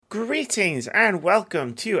Greetings and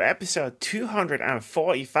welcome to episode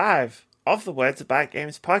 245 of the Words About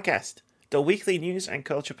Games podcast, the weekly news and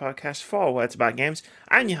culture podcast for Words About Games.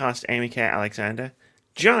 I'm your host, Amy K. Alexander,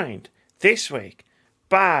 joined this week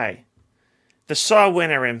by the Saw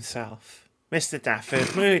winner himself, Mr.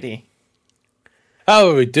 Dafford Moody. How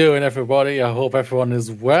are we doing, everybody? I hope everyone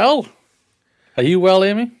is well. Are you well,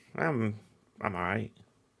 Amy? I'm alright.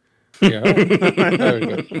 Yeah, very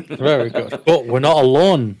good, very good. But we're not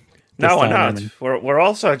alone. No, we're not. Amy. We're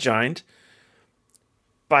also joined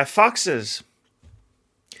by Foxes.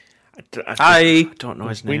 I don't know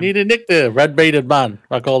his name. We need a nick there. Red bearded man.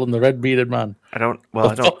 I call him the red bearded man. I don't. Or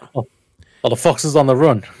the foxes on the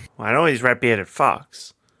run. Well, I know he's red bearded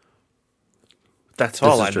fox. That's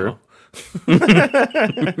all I know.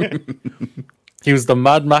 He was the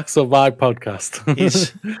Mad Max of my podcast.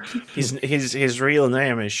 His real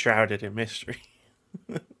name is shrouded in mystery.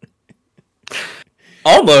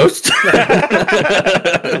 almost.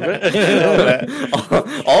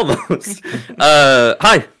 Almost.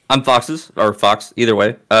 Hi, I'm Foxes, or Fox, either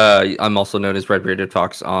way. I'm also known as Red Bearded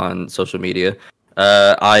Fox on social media.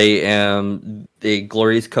 I am the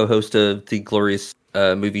glorious co-host of the glorious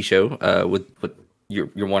movie show with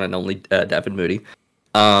your one and only David Moody.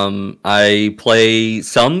 I play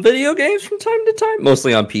some video games from time to time,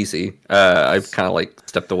 mostly on PC. I've kind of like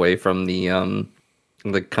stepped away from the kind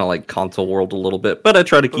of like console world a little bit, but I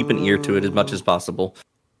try to keep an ear to it as much as possible.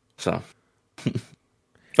 So,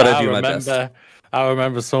 but I do my best. I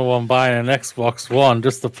remember someone buying an Xbox One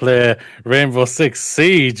just to play Rainbow Six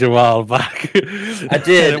Siege a while back. I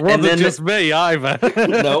did. It wasn't just me either.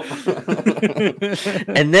 Nope.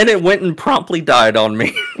 And then it went and promptly died on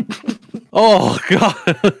me. Oh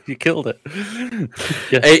God, you killed it.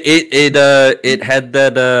 Yeah. It had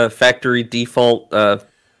that factory default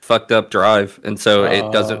fucked up drive, and so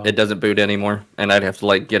it doesn't boot anymore. And I'd have to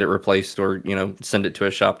like get it replaced or send it to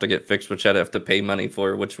a shop to get fixed, which I'd have to pay money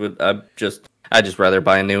for. Which I'd just rather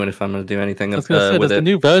buy a new one if I'm going to do anything with there's it. a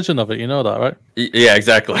new version of it, you know that, right? Yeah,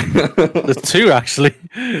 exactly. There's two actually.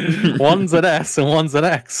 One's an S and one's an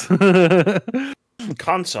X.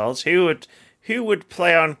 Consoles. Who would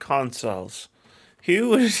play on consoles? Who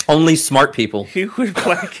would only smart people? Who would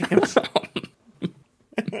play games?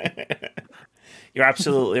 You're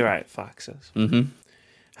absolutely right, Foxes. Mm-hmm.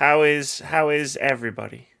 How is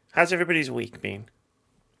everybody? How's everybody's week been?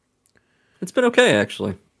 It's been okay,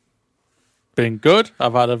 actually. Been good.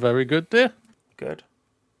 I've had a very good day. Good.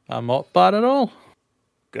 I'm not bad at all.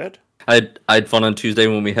 Good. I had fun on Tuesday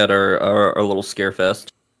when we had our little scare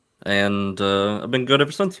fest, and I've been good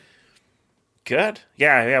ever since. Good.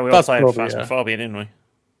 Yeah. We all played Phasmophobia, didn't we?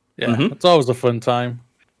 Yeah, It's always a fun time.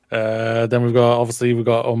 Then we've got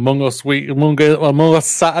Among Us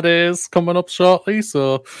Saturdays coming up shortly.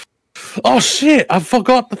 So, oh shit! I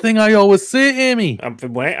forgot the thing I always say, Amy. I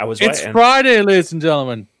was waiting. It's Friday, ladies and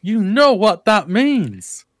gentlemen. You know what that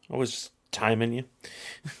means. I was timing you.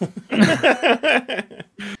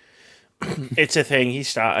 It's a thing. He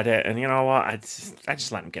started it, and you know what? I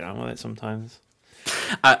just let him get on with it sometimes.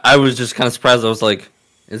 I was just kind of surprised. I was like,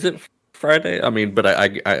 "Is it Friday?" I mean, but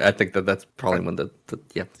I think that's probably when the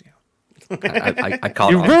yeah. I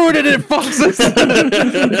caught on. You ruined it, Foxes.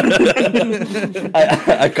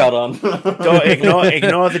 I caught on. Don't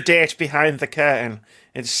ignore the date behind the curtain.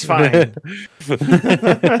 It's fine.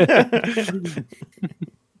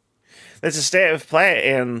 There's a state of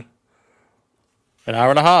play in an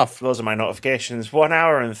hour and a half. Those are my notifications. 1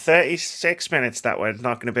 hour and 36 minutes that we're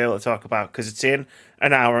not going to be able to talk about because it's in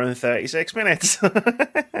an hour and 36 minutes.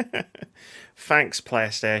 Thanks,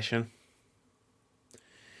 PlayStation.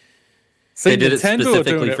 See, they did Nintendo it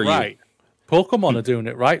specifically are doing for it right. Pokemon are doing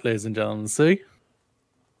it right, ladies and gentlemen. See?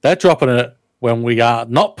 They're dropping it when we are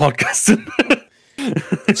not podcasting.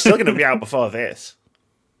 It's still going to be out before this.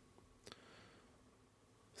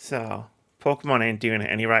 So, Pokemon ain't doing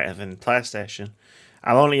it any righter than PlayStation.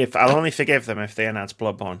 I'll only forgive them if they announce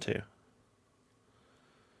Bloodborne 2.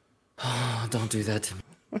 Oh, don't do that to me.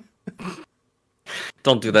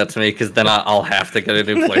 Don't do that to me, because then I'll have to get a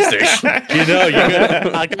new PlayStation.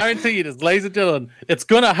 I guarantee you this, ladies and gentlemen, it's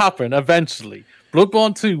going to happen eventually.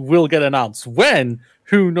 Bloodborne 2 will get announced. When?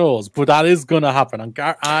 Who knows? But that is going to happen.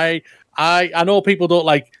 I know people don't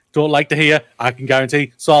like to hear. I can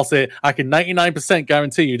guarantee. So I'll say I can 99%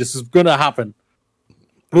 guarantee you this is going to happen.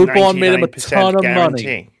 Bloodborne made them a ton of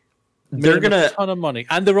money. They're going to a ton of money,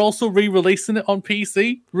 and they're also re-releasing it on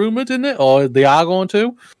PC. Rumored, isn't it? Or they are going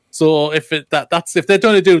to. So if they're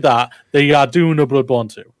going to do that, they are doing a Bloodborne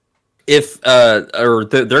 2. If they're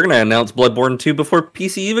going to announce Bloodborne 2 before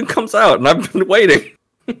PC even comes out, and I've been waiting.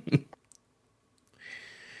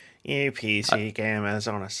 You PC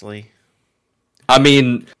gamers, honestly. I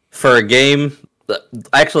mean, for a game,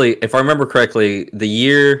 actually, if I remember correctly, the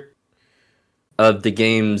year of the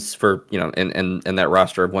games for in that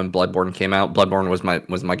roster of when Bloodborne came out, Bloodborne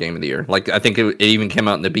was my game of the year. Like I think it even came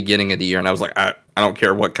out in the beginning of the year, and I was like, I don't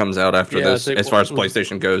care what comes out after this. As far as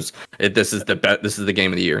PlayStation goes, this is the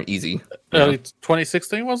game of the year, easy. Early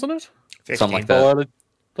 2016, wasn't it? 15. Something like that.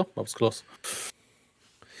 Oh, that was close.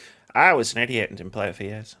 I was an idiot and didn't play it for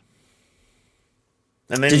years.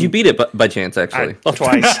 And then did you beat it by chance? Actually,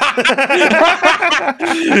 twice.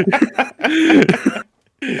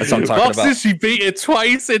 That's what I'm talking about. She beat it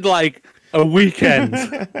twice in like a weekend.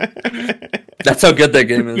 That's how good that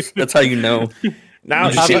game is. That's how you know. Now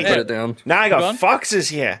you just can't put it down. Now I got Foxes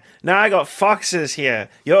here.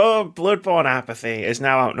 Your Bloodborne apathy is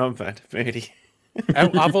now outnumbered, Moody.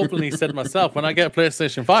 I've openly said myself, when I get a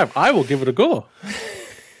PlayStation 5, I will give it a go.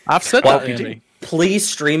 I've said that, Amy. Please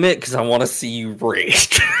stream it because I want to see you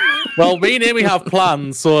rage. Well, me and Amy have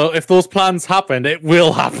plans, so if those plans happen, it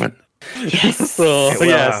will happen. Yes. So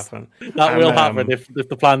yes, happen. That will happen if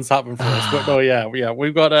the plans happen for us. But no, yeah,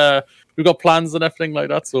 we've got plans and everything like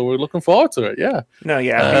that, so we're looking forward to it. Yeah. No,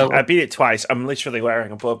 yeah, I beat it twice. I'm literally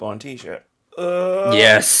wearing a Bloodborne t-shirt.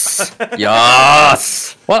 Yes.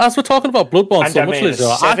 Yes. Well, as we're talking about Bloodborne and so I much, made a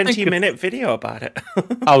 70-minute video about it.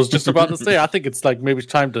 I was just about to say, I think it's like maybe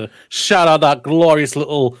it's time to shout out that glorious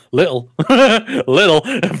little video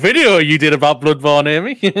you did about Bloodborne,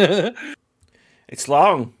 Amy. It's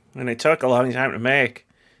long, and it took a long time to make.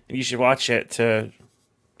 And you should watch it.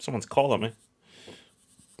 Someone's calling me.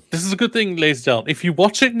 This is a good thing, ladies and gentlemen. If you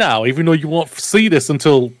watch it now, even though you won't see this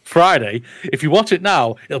until Friday, if you watch it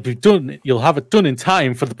now, it'll be done. You'll have it done in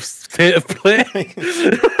time for the state of play.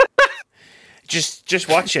 just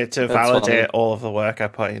watch it to validate all of the work I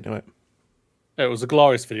put into it. It was a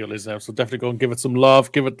glorious video, ladies and gentlemen. So definitely go and give it some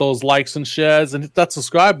love. Give it those likes and shares, and hit that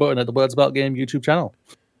subscribe button at the Words About Game YouTube channel.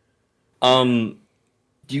 You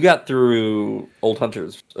got through Old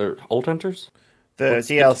Hunters? The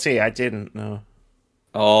DLC, I didn't know.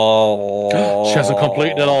 Oh, she hasn't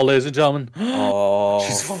completed it all, ladies and gentlemen. Oh,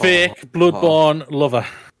 she's fake Bloodborne lover.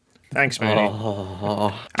 Thanks, Moody.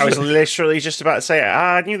 I was literally just about to say,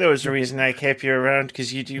 I knew there was a reason I kept you around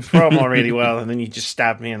because you do promo really well, and then you just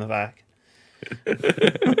stabbed me in the back.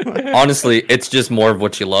 Honestly, it's just more of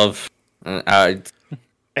what you love. It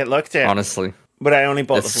looked it. Honestly. But I only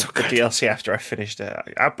bought the DLC after I finished it.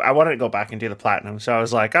 I wanted to go back and do the platinum, so I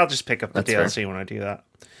was like, I'll just pick up the DLC when I do that.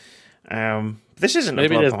 This isn't a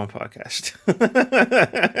Bloodborne podcast.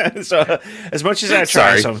 So, as much as I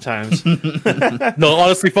try sometimes. No,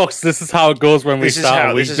 honestly, Fox, this is how it goes when we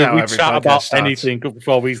start. We chat about starts. Anything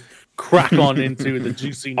before we crack on into the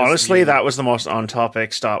juiciness. Honestly, that was the most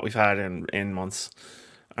on-topic start we've had in months.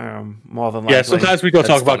 More than likely. Yeah, sometimes we go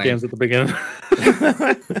talk about games at the beginning.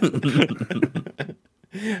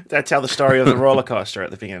 Did I tell the story of the roller coaster at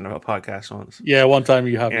the beginning of a podcast once? Yeah, one time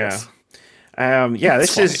you have, yes.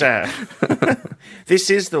 This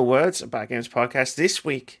is the Words About Games podcast. This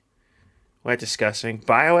week, we're discussing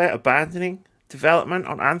Bioware abandoning development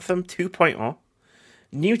on Anthem 2.0,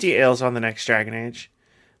 new details on the next Dragon Age,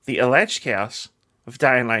 the alleged chaos of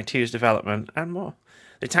Dying Light 2's development, and more.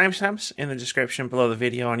 The timestamps in the description below the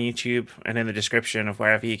video on YouTube and in the description of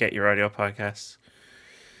wherever you get your audio podcasts.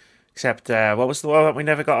 Except, what was the one that we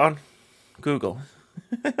never got on? Google.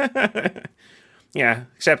 Yeah,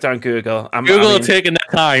 except on Google. Google taking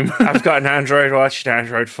their time. I've got an Android watch, an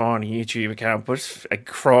Android phone, a YouTube account, but a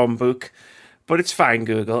Chromebook. But it's fine,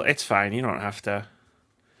 Google. It's fine. You don't have to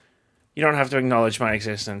acknowledge my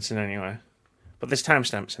existence in any way. But there's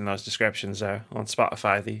timestamps in those descriptions on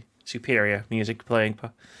Spotify, the superior music playing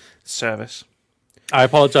service. I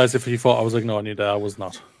apologize if you thought I was ignoring you there. I was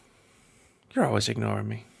not. You're always ignoring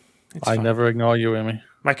me. I never ignore you, Amy.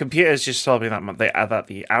 My computer's just told me that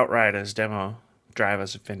the Outriders demo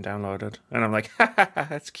drivers have been downloaded. And I'm like,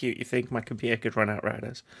 that's cute. You think my computer could run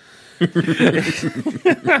Outriders? I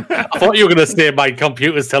thought you were going to say my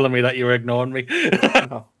computer's telling me that you were ignoring me.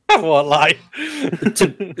 Oh. I won't lie.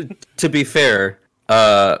 To be fair,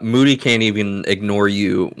 Moody can't even ignore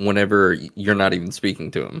you whenever you're not even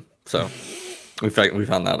speaking to him. So we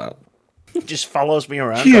found that out. He just follows me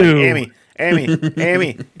around going, Amy.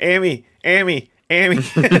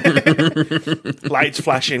 Lights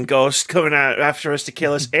flashing, ghost coming out after us to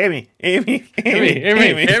kill us. Amy.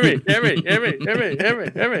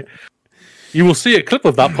 You will see a clip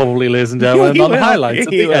of that probably, ladies and gentlemen, on the highlights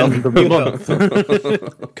at the end of the month.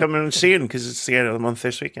 Come and see it because it's the end of the month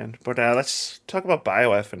this weekend. But let's talk about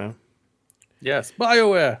Bioware for now. Yes,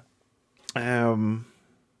 Bioware. Our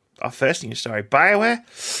first news story. Bioware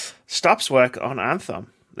stops work on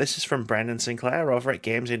Anthem This is from Brendan Sinclair over at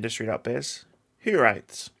gamesindustry.biz, who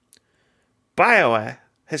writes, Bioware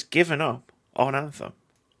has given up on Anthem.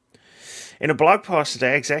 In a blog post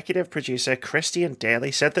today, executive producer Christian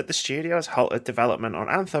Daly said that the studio has halted development on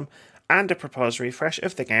Anthem and a proposed refresh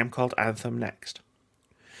of the game called Anthem Next.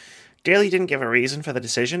 Daly didn't give a reason for the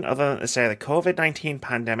decision other than to say the COVID-19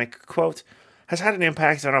 pandemic, quote, has had an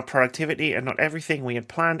impact on our productivity and not everything we had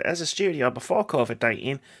planned as a studio before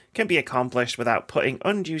COVID-19 can be accomplished without putting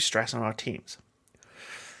undue stress on our teams.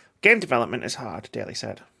 Game development is hard, Daly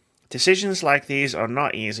said. Decisions like these are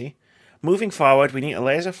not easy. Moving forward, we need to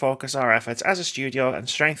laser focus our efforts as a studio and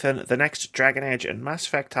strengthen the next Dragon Age and Mass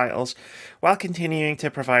Effect titles while continuing to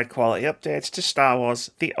provide quality updates to Star Wars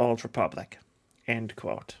The Old Republic. End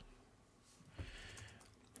quote.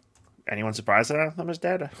 Anyone surprised that Anthem is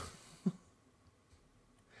dead?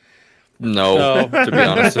 No, to be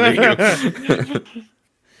honest with you.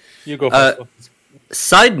 You go first.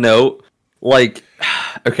 Side note, like,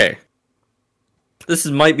 okay, this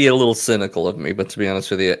might be a little cynical of me, but to be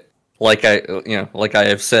honest with you, like I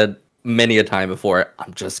have said many a time before,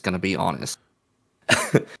 I'm just gonna be honest.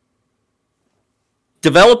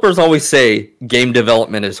 Developers always say game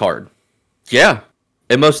development is hard. Yeah,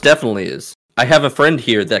 it most definitely is. I have a friend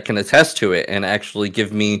here that can attest to it and actually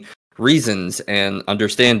give me reasons and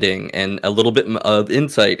understanding and a little bit of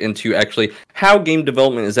insight into actually how game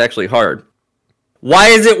development is actually hard. Why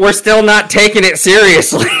is it we're still not taking it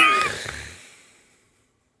seriously?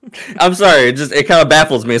 I'm sorry, it kind of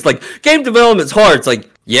baffles me. It's like, game development's hard. It's like,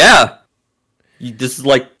 yeah. This is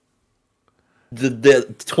like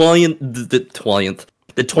the 20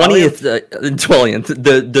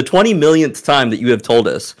 millionth time that you have told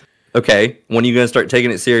us. Okay, when are you going to start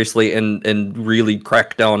taking it seriously and really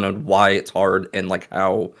crack down on why it's hard and like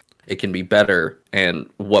how it can be better and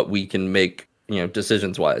what we can make,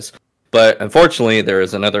 decisions wise. But unfortunately, there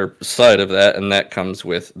is another side of that, and that comes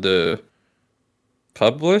with the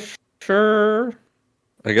publisher,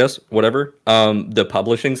 I guess, whatever. The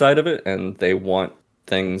publishing side of it, and they want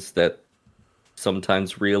things that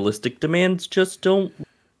sometimes realistic demands just aren't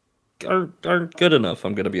good enough.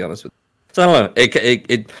 I'm going to be honest with you. So I don't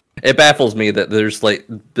know. It baffles me that there's like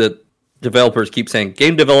the developers keep saying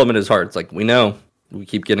game development is hard. It's like, we know, we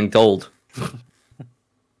keep getting told. But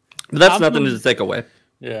that's nothing to take away.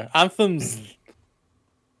 Yeah, Anthem's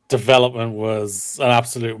development was an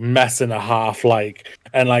absolute mess and a half. I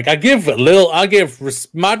give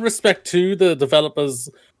mad respect to the developers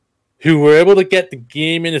who were able to get the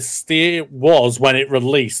game in a state it was when it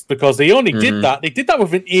released, because they only did that. They did that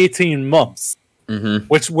within 18 months. Mm-hmm.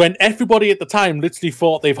 Which, when everybody at the time literally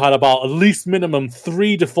thought they've had about at least minimum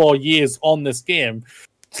 3 to 4 years on this game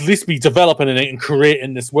to at least be developing in it and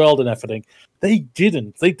creating this world and everything, they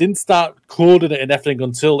didn't. They didn't start coding it and everything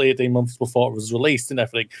until 18 months before it was released and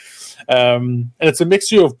everything. And it's a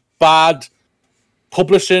mixture of bad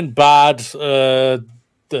publishing, bad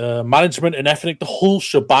management and everything, the whole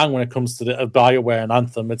shebang when it comes to the Bioware and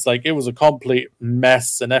Anthem. It's like, it was a complete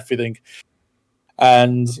mess and everything.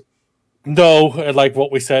 And no, like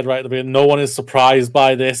what we said right at the beginning, no one is surprised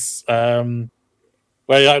by this. I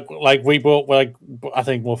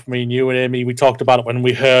think both me and you and Amy, we talked about it when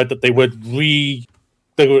we heard that they would bringing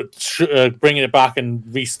it back and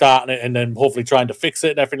restarting it and then hopefully trying to fix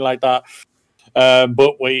it and everything like that. But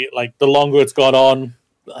the longer it's gone on,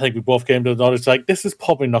 I think we both came to the knowledge, like, this is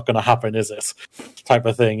probably not going to happen, is it? Type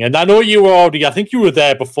of thing. And I know you were I think you were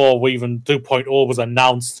there before we even 2.0 was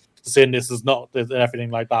announced, saying this is not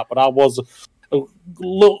everything like that, but I was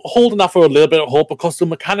holding that for a little bit of hope because the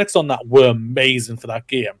mechanics on that were amazing for that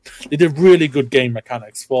game. They did really good game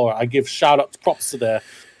mechanics for it. I give props to their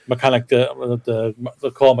mechanic,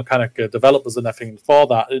 the core mechanic developers and everything for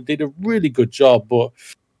that. They did a really good job, but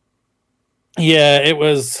yeah, it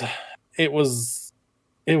was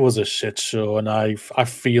a shit show, and I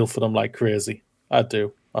feel for them like crazy. I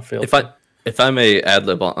do. I feel. If I may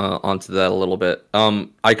ad-lib onto that a little bit,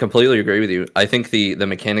 I completely agree with you. I think the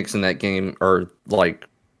mechanics in that game are like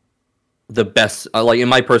the best. In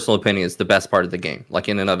my personal opinion, it's the best part of the game. Like,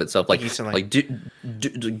 in and of itself, doing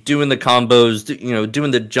the combos, doing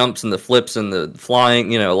the jumps and the flips and the flying,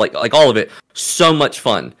 like all of it, so much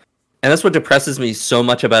fun. And that's what depresses me so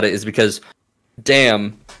much about it, is because,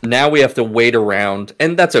 damn, now we have to wait around,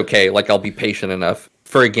 and that's okay. Like, I'll be patient enough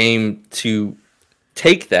for a game to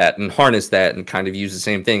take that and harness that and kind of use the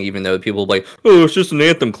same thing, even though people are like, oh, it's just an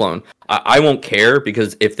Anthem clone. I won't care,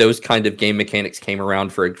 because if those kind of game mechanics came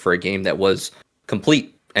around for a game that was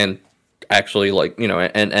complete and actually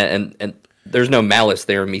and there's no malice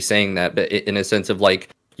there in me saying that, but in a sense of like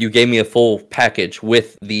you gave me a full package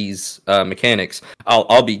with these mechanics,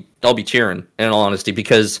 I'll be cheering, in all honesty,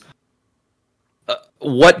 because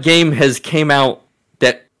what game has came out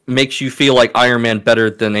that makes you feel like Iron Man better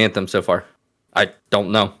than Anthem so far? I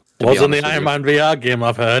don't know. Wasn't the Iron Man VR game,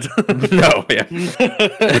 I've heard. No, yeah.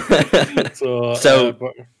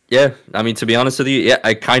 Yeah, I mean, to be honest with you, yeah,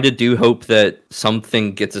 I kind of do hope that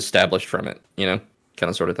something gets established from it, kind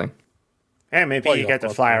of sort of thing. Yeah, maybe you get to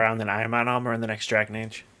fly around in Iron Man armor in the next Dragon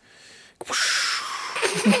Age.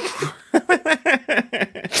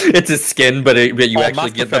 It's a skin, but you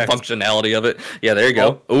actually get the functionality of it. Yeah, there you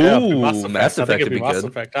go. Ooh, Mass Effect would be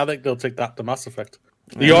good. I think they'll take that to Mass Effect.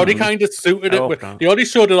 You already kind of suited it. You already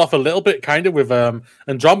showed it off a little bit, kind of with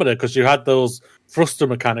Andromeda, because you had those thruster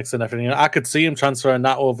mechanics and everything. I could see him transferring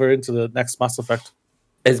that over into the next Mass Effect.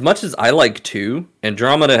 As much as I like 2,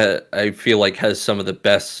 Andromeda, I feel like has some of the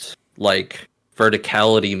best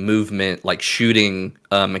verticality movement, shooting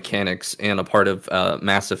mechanics, and a part of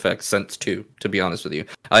Mass Effect since 2. To be honest with you,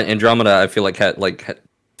 Andromeda, I feel like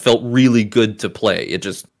felt really good to play. It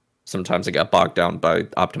just sometimes it got bogged down by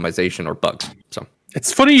optimization or bugs. So.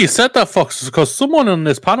 It's funny you said that, Fox, because someone on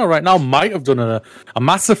this panel right now might have done a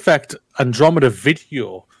Mass Effect Andromeda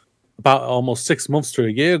video about almost 6 months to a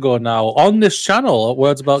year ago now on this channel at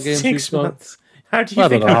Words About Games. 6 months? How do you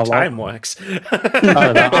think how time works? I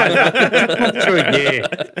don't know. A year.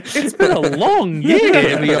 It's been a long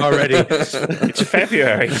year already. It's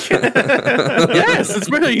February. Yes, it's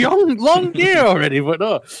been a long year already, but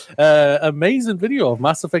no. Amazing video of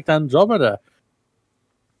Mass Effect Andromeda.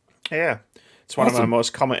 Yeah. It's one of my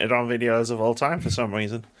most commented on videos of all time for some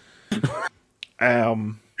reason. Yeah.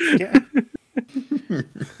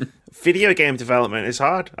 Video game development is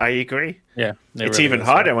hard. I agree. Yeah. It's really even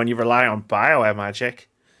harder when you rely on Bioware magic.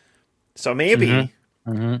 So maybe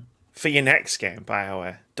for your next game,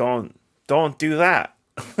 Bioware, don't do that.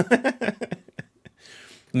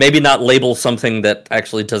 Maybe not label something that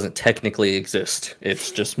actually doesn't technically exist.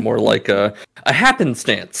 It's just more like a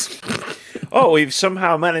happenstance. Oh, we've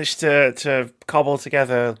somehow managed to cobble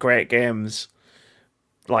together great games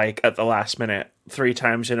at the last minute 3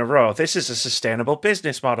 times in a row. This is a sustainable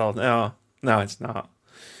business model. No, it's not.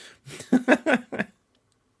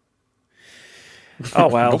 Oh,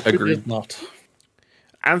 well. Agreed. Not.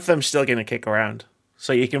 Anthem's still going to kick around,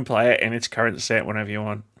 so you can play it in its current state whenever you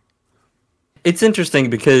want. It's interesting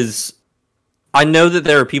because I know that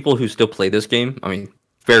there are people who still play this game. I mean,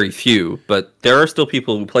 very few, but there are still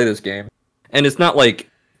people who play this game. And it's not like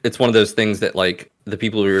it's one of those things that the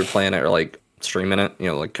people who are playing it are streaming it,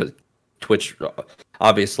 because Twitch,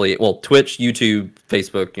 obviously, Twitch, YouTube,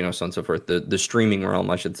 Facebook, so on and so forth. The streaming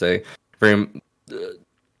realm, I should say.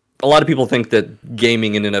 A lot of people think that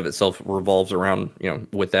gaming in and of itself revolves around,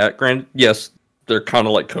 with that. Granted, yes, they're kind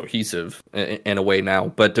of cohesive in a way now.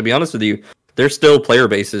 But to be honest with you, there's still player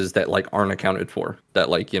bases that aren't accounted for, that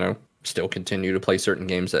still continue to play certain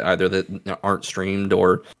games that either that aren't streamed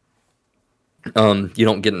or you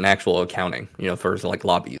don't get an actual accounting, for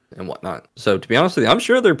lobbies and whatnot. So to be honest with you, I'm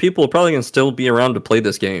sure there are people probably going to still be around to play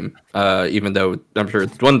this game, even though I'm sure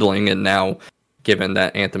it's dwindling. And now, given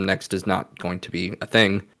that Anthem Next is not going to be a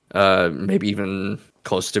thing, maybe even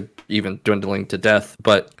close to even dwindling to death.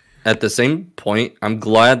 But at the same point, I'm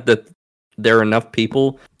glad that there are enough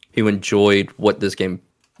people who enjoyed what this game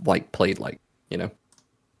played like.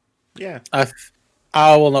 Yeah.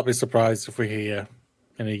 I will not be surprised if we hear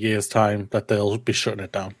in a year's time that they'll be shutting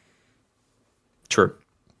it down. True.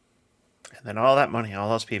 And then all that money all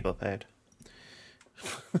those people paid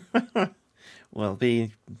will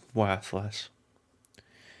be worthless.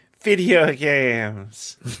 Video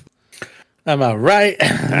games. Am I right?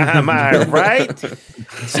 Am I right?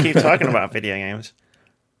 Let's keep talking about video games.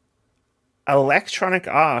 Electronic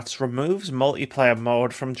Arts removes multiplayer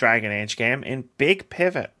mode from Dragon Age game in big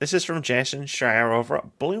pivot. This is from Jason Schreier over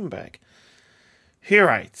at Bloomberg. He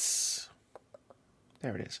writes,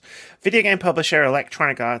 there it is. Video game publisher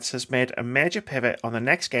Electronic Arts has made a major pivot on the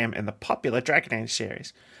next game in the popular Dragon Age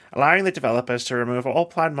series, allowing the developers to remove all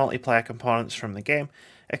planned multiplayer components from the game,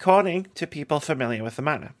 according to people familiar with the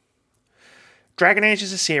matter. Dragon Age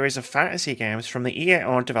is a series of fantasy games from the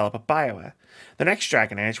EA-owned developer Bioware. The next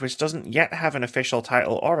Dragon Age, which doesn't yet have an official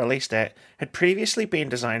title or release date, had previously been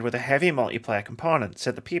designed with a heavy multiplayer component,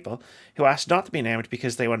 said the people, who asked not to be named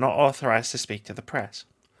because they were not authorized to speak to the press.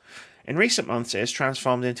 In recent months, it has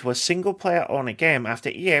transformed into a single-player-only game after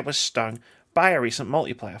EA was stung by a recent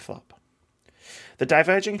multiplayer flop. The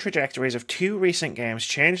diverging trajectories of 2 recent games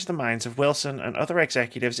changed the minds of Wilson and other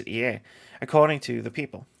executives at EA, according to the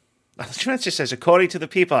people. It just says, according to the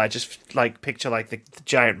people, I just picture the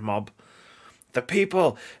giant mob the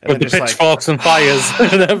people. And with the pitchforks and fires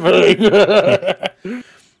and everything.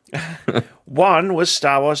 One was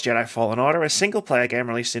Star Wars Jedi Fallen Order, a single-player game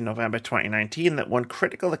released in November 2019 that won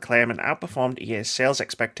critical acclaim and outperformed EA's sales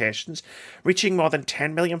expectations, reaching more than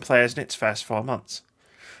 10 million players in its first 4 months.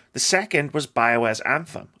 The second was Bioware's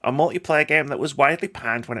Anthem, a multiplayer game that was widely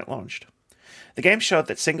panned when it launched. The game showed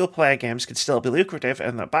that single-player games could still be lucrative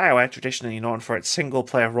and that Bioware, traditionally known for its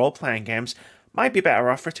single-player role-playing games, might be better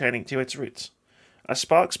off returning to its roots. A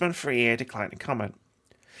spokesman for EA declined to comment.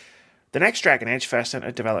 The next Dragon Age first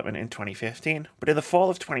entered development in 2015, but in the fall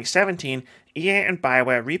of 2017, EA and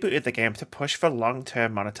Bioware rebooted the game to push for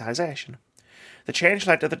long-term monetization. The change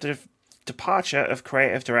led to the departure of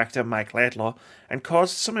creative director Mike Laidlaw and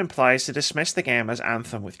caused some employees to dismiss the game as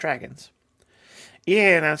Anthem with Dragons.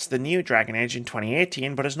 EA announced the new Dragon Age in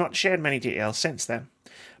 2018, but has not shared many details since then.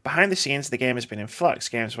 Behind the scenes, the game has been in flux,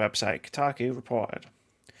 games website Kotaku reported.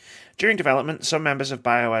 During development, some members of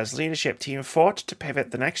BioWare's leadership team fought to pivot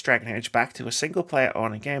the next Dragon Age back to a single-player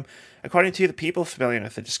only game, according to the people familiar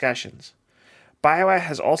with the discussions. BioWare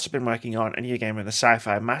has also been working on a new game in the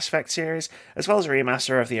sci-fi Mass Effect series, as well as a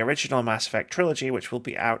remaster of the original Mass Effect trilogy, which will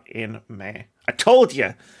be out in May. I told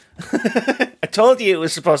you! I told you it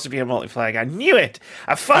was supposed to be a multiplayer. I knew it.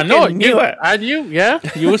 I knew it. I knew. Yeah,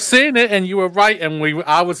 you were saying it, and you were right. And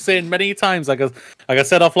I was saying many times, like I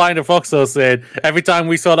said offline to Fox, I was saying every time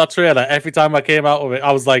we saw that trailer, every time I came out of it,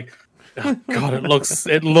 I was like, oh, God, it looks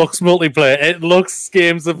multiplayer. It looks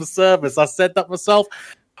games of a service. I said that myself.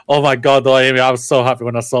 Oh my God, though, Amy, I was so happy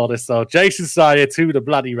when I saw this. So Jason Schreier to the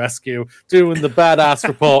bloody rescue, doing the badass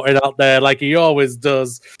reporting out there like he always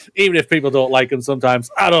does. Even if people don't like him sometimes,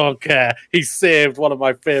 I don't care. He saved one of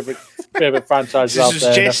my favorite franchises out there. This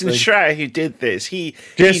was Jason Schreier who did this. Jason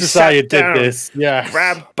Schreier did this. Yeah,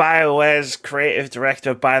 grabbed BioWare's creative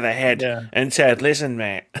director by the head and said, "Listen,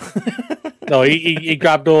 mate." No, he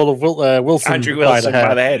grabbed all of Andrew Wilson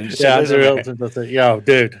by the head. Yeah, Andrew Wilson. Yo,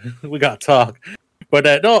 dude, we got to talk. But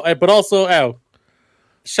but also,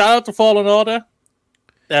 shout out to Fallen Order.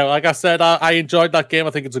 Like I said, I enjoyed that game.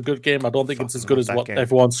 I think it's a good game. I don't think it's as good as what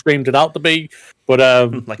everyone screamed it out to be. But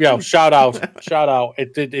shout out.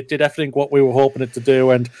 It did everything what we were hoping it to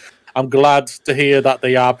do, and I'm glad to hear that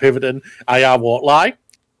they are pivoting. I won't lie.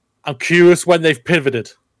 I'm curious when they've pivoted,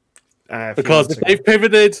 because if they've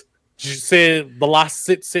pivoted, say the last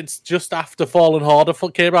since just after Fallen Order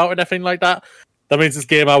came out and everything like that, that means this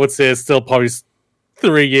game I would say is still probably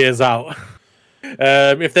 3 years out.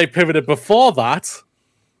 If they pivoted before that,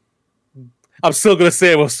 I'm still going to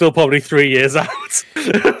say we're still probably 3 years out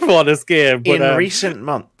for this game. But, in recent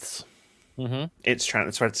months. That's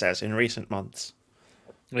what it says, in recent months.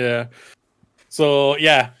 Yeah. So,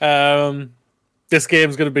 this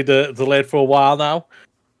game's going to be delayed for a while now,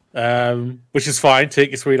 which is fine. Take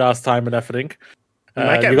your sweet ass time and everything. You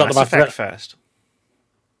might get Mass Effect first.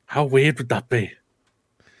 How weird would that be?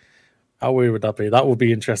 How weird would that be? That would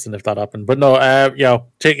be interesting if that happened. But no,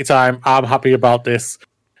 take your time. I'm happy about this.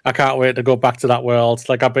 I can't wait to go back to that world.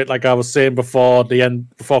 Like I was saying before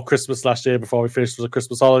Christmas last year, before we finished with the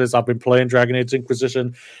Christmas holidays, I've been playing Dragon Age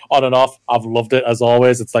Inquisition on and off. I've loved it as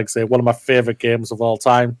always. It's like one of my favorite games of all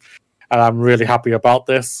time, and I'm really happy about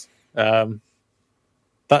this.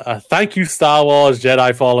 Thank you, Star Wars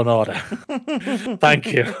Jedi Fallen Order.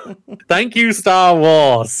 Thank you, Star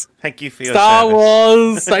Wars. Thank you for your Star service.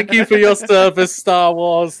 Wars. Thank you for your service, Star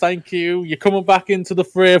Wars. Thank you. You're coming back into the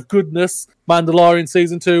fray of goodness. Mandalorian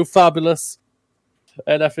Season 2, fabulous.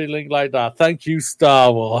 And everything like that. Thank you,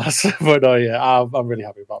 Star Wars. But I'm really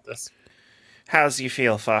happy about this. How's you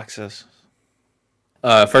feel, Foxes?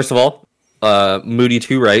 First of all, Moody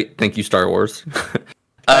 2 right. Thank you, Star Wars.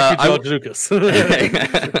 Thank you, George Lucas.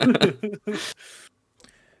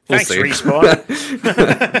 Thanks, Respawn.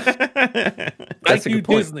 Thank you,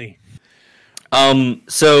 Disney.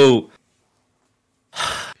 So,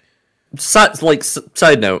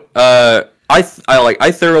 side note,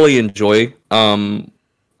 I thoroughly enjoy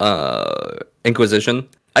Inquisition.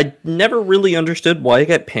 I never really understood why it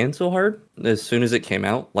got panned so hard as soon as it came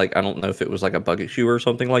out. Like, I don't know if it was like a bug issue or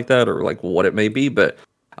something like that, or like what it may be, but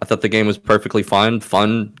I thought the game was perfectly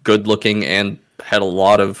fun, good looking, and had a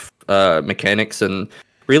lot of mechanics and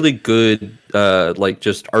really good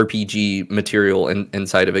just RPG material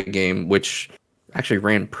inside of a game, which actually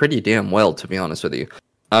ran pretty damn well, to be honest with you.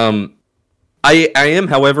 I am,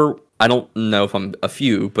 however, I don't know if I'm a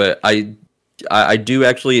few, but I do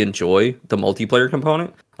actually enjoy the multiplayer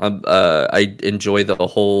component. I enjoy the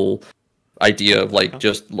whole idea of like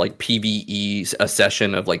just like PvE a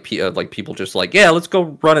session of like like people just like, yeah, let's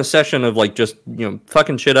go run a session of like just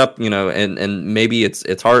fucking shit up, and maybe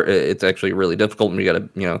it's hard, it's actually really difficult, and we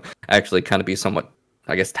gotta actually kind of be somewhat,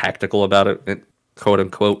 I guess, tactical about it, quote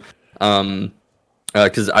unquote.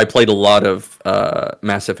 Because I played a lot of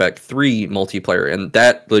Mass Effect 3 multiplayer, and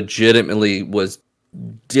that legitimately was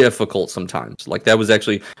difficult sometimes. Like, that was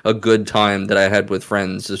actually a good time that I had with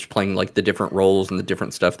friends, just playing like the different roles and the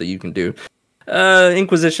different stuff that you can do.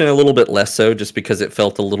 Inquisition a little bit less so, just because it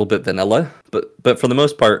felt a little bit vanilla. But for the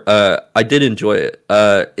most part, I did enjoy it.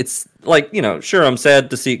 It's like, sure, I'm sad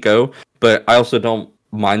to see it go, but I also don't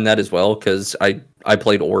mind that as well, because I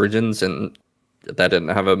played Origins, and that didn't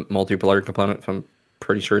have a multiplayer component, if I'm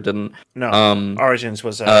pretty sure it didn't. No, Origins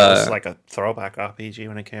was like a throwback RPG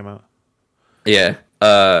when it came out. Yeah,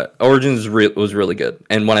 Origins was really good,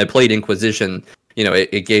 and when I played Inquisition,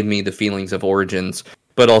 it gave me the feelings of Origins,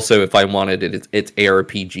 but also if I wanted it's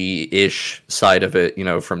ARPG-ish side of it,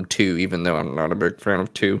 from 2, even though I'm not a big fan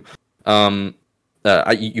of 2.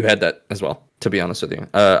 You had that as well, to be honest with you.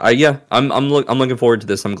 I'm looking forward to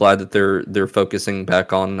this. I'm glad that they're focusing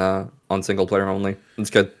back on single player only.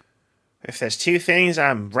 It's good. If there's two things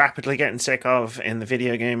I'm rapidly getting sick of in the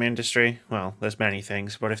video game industry, well, there's many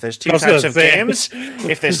things, but if there's two types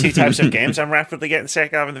of games I'm rapidly getting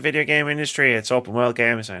sick of in the video game industry, it's open world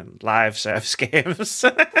games and live service games.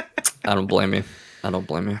 I don't blame you.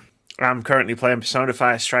 I'm currently playing Persona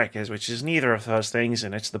 5 Strikers, which is neither of those things,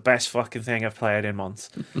 and it's the best fucking thing I've played in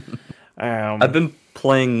months. I've been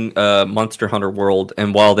playing Monster Hunter World,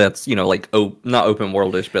 and while that's like not open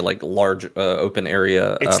worldish, but like large open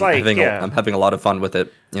area, it's I'm having a lot of fun with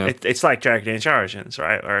it. It's like Dragon Age Origins,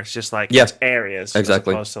 right? Or it's just like it's areas,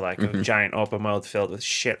 exactly, as opposed to like a giant open world filled with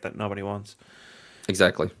shit that nobody wants.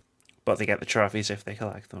 Exactly. But they get the trophies if they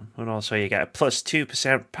collect them, and also you get a plus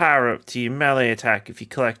 2% power up to your melee attack if you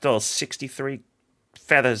collect all 63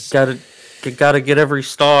 feathers. Gotta get every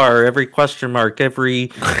star, every question mark,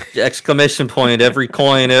 every exclamation point, every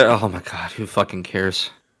coin. Oh my god, who fucking cares?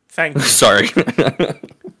 Thank you. Sorry.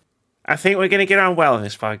 I think we're gonna get on well in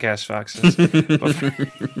this podcast, Foxes.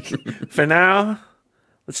 For now,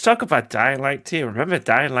 let's talk about Dying Light 2. Remember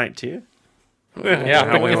Dying Light 2? Yeah,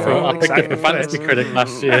 I picked it for Fantasy Critic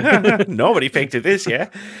last year. Nobody picked it this year.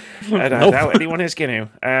 I don't know anyone is going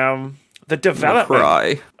to. The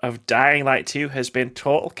development of Dying Light 2 has been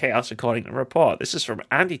total chaos, according to the report. This is from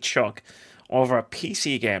Andy Chuck over at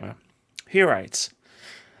PC Gamer. He writes,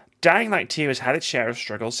 Dying Light 2 has had its share of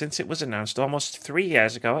struggles since it was announced almost 3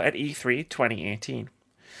 years ago at E3 2018.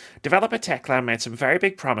 Developer Techland made some very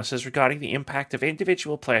big promises regarding the impact of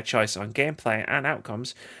individual player choice on gameplay and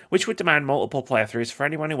outcomes, which would demand multiple playthroughs for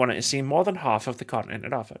anyone who wanted to see more than half of the content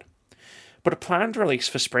it offered. But a planned release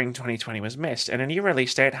for spring 2020 was missed, and a new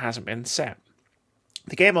release date hasn't been set.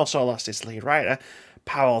 The game also lost its lead writer,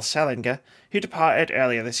 Powell Selinger, who departed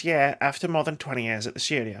earlier this year after more than 20 years at the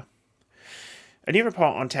studio. A new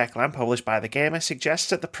report on Techland published by The Gamer suggests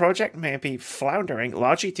that the project may be floundering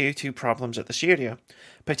largely due to problems at the studio,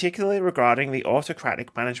 particularly regarding the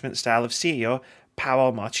autocratic management style of CEO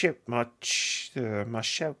Powell Marchuka.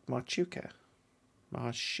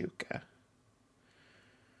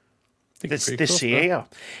 The CEO.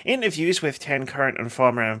 Interviews with 10 current and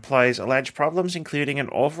former employees allege problems including an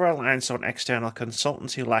over-reliance on external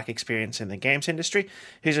consultants who lack experience in the games industry,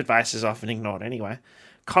 whose advice is often ignored anyway,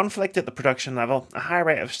 conflict at the production level, a high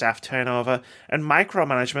rate of staff turnover, and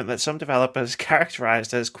micromanagement that some developers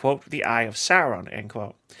characterized as, quote, the eye of Sauron, end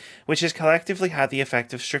quote, which has collectively had the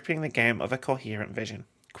effect of stripping the game of a coherent vision.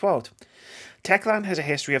 Quote, Techland has a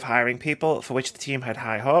history of hiring people for which the team had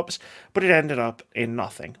high hopes, but it ended up in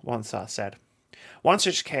nothing, one source said. One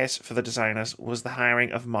such case for the designers was the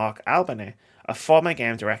hiring of Mark Albany, a former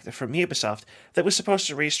game director from Ubisoft that was supposed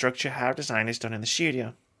to restructure how design is done in the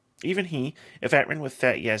studio. Even he, a veteran with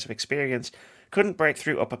 30 years of experience, couldn't break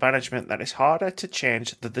through upper management that is harder to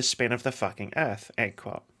change than the spin of the fucking earth, end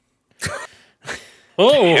quote.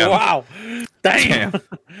 Oh, damn. Wow. Damn.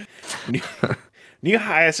 New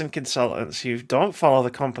hires and consultants who don't follow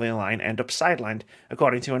the company line end up sidelined,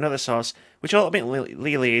 according to another source, which ultimately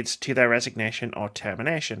leads to their resignation or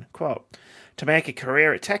termination. Quote, to make a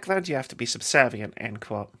career at Techland, you have to be subservient, end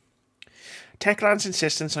quote. Techland's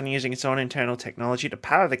insistence on using its own internal technology to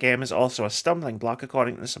power the game is also a stumbling block,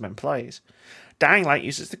 according to some employees. Dying Light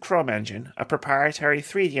uses the Chrome engine, a proprietary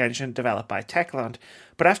 3D engine developed by Techland,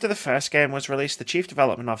 but after the first game was released, the chief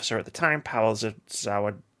development officer at the time, Powell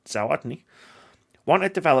Zawodny,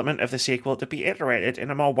 wanted development of the sequel to be iterated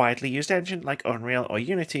in a more widely used engine like Unreal or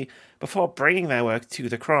Unity before bringing their work to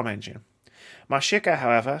the Chrome engine. Masquerade,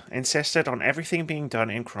 however, insisted on everything being done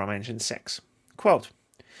in Chrome Engine 6. Quote,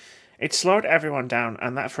 "It slowed everyone down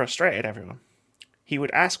and that frustrated everyone. He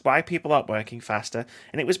would ask why people aren't working faster,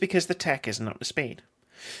 and it was because the tech isn't up to speed.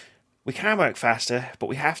 We can work faster, but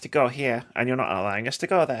we have to go here, and you're not allowing us to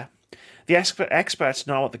go there. The experts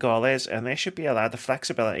know what the goal is, and they should be allowed the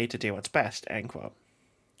flexibility to do what's best." End quote.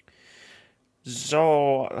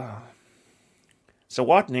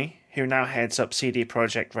 Zawodny, who now heads up CD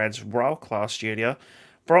Projekt Red's Rawclaw studio,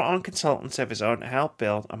 brought on consultants of his own to help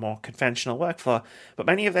build a more conventional workflow, but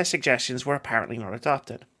many of their suggestions were apparently not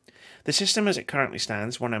adopted. The system as it currently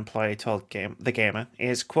stands, one employee told The Gamer,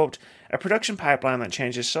 is, quote, "a production pipeline that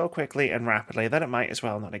changes so quickly and rapidly that it might as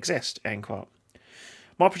well not exist," end quote.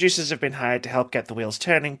 More producers have been hired to help get the wheels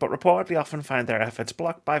turning, but reportedly often find their efforts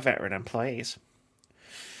blocked by veteran employees.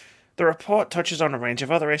 The report touches on a range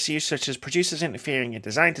of other issues, such as producers interfering in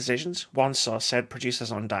design decisions. One source said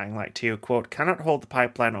producers on Dying Light 2, quote, "cannot hold the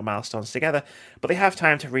pipeline or milestones together, but they have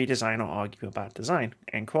time to redesign or argue about design,"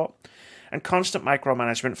 end quote. And constant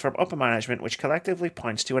micromanagement from upper management, which collectively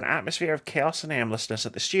points to an atmosphere of chaos and aimlessness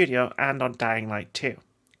at the studio and on Dying Light 2.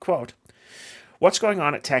 Quote, "What's going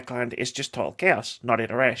on at Techland is just total chaos, not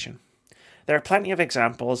iteration. There are plenty of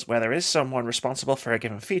examples where there is someone responsible for a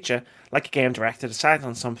given feature, like a game director decides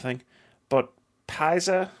on something, but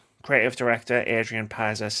Paiza, creative director Adrian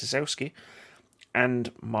Paiza-Sizowski,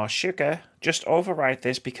 and Masquerade just override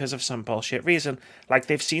this because of some bullshit reason, like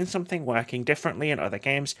they've seen something working differently in other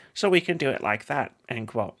games, so we can do it like that," end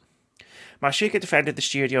quote. Masquerade defended the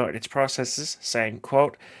studio and its processes, saying,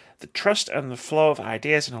 quote, "The trust and the flow of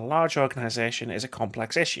ideas in a large organisation is a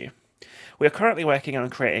complex issue. We are currently working on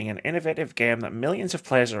creating an innovative game that millions of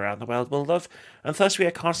players around the world will love, and thus we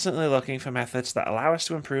are constantly looking for methods that allow us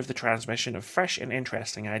to improve the transmission of fresh and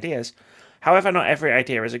interesting ideas. However, not every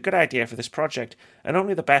idea is a good idea for this project, and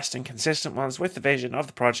only the best and consistent ones with the vision of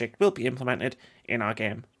the project will be implemented in our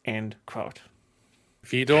game," end quote.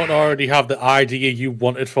 If you don't already have the idea you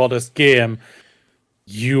wanted for this game,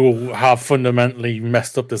 you have fundamentally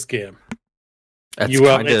messed up this game. That's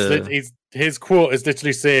His quote is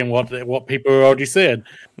literally saying what people are already saying.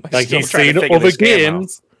 Like, he's seen other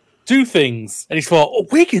games do things, and he's thought, "Oh,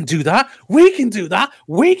 we can do that, we can do that,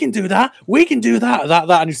 we can do that, we can do that, that,"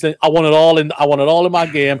 and he's saying, I want it all in my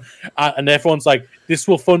game," and everyone's like, "This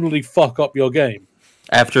will fundamentally fuck up your game."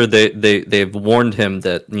 After they've warned him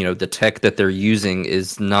that, you know, the tech that they're using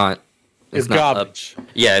is not It's garbage.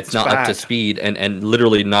 It's not up to speed and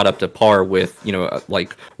literally not up to par with, you know,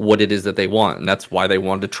 like what it is that they want. And that's why they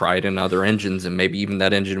wanted to try it in other engines, and maybe even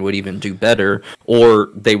that engine would even do better, or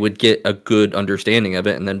they would get a good understanding of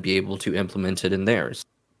it and then be able to implement it in theirs.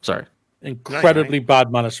 Sorry. Incredibly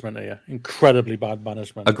bad management here. Incredibly bad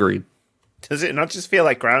management. Agreed. Does it not just feel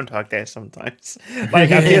like Groundhog Day sometimes?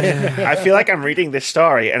 Like, I feel like I'm reading this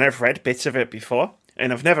story and I've read bits of it before.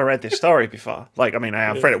 And I've never read this story before. Like, I mean, I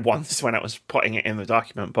have read it once when I was putting it in the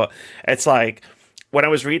document, but it's like, when I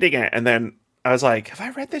was reading it, and then I was like, have I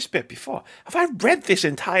read this bit before? Have I read this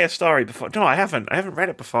entire story before? No, I haven't. I haven't read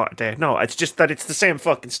it before today. No, it's just that it's the same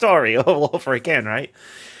fucking story all over again, right?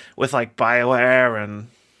 With, like, Bioware and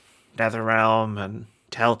NetherRealm and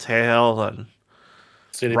Telltale and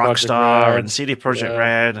CD Rockstar and CD Projekt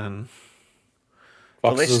Red and...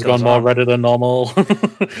 Foxes has gone more redder than normal.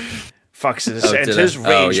 Foxes enters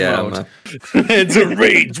rage mode. It's a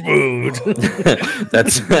rage mode.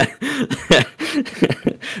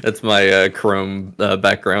 That's my Chrome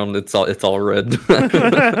background. It's all red.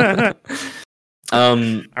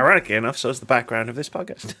 Ironically enough, so is the background of this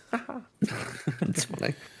podcast. It's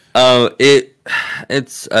funny.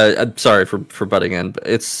 I'm sorry for butting in, but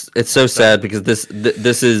it's so sad because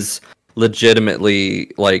this is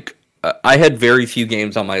legitimately like. I had very few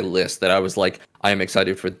games on my list that I was like, I am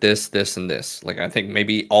excited for this, this, and this. Like, I think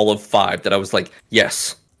maybe all of 5 that I was like,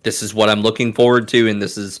 yes, this is what I'm looking forward to, and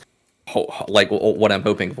this is like what I'm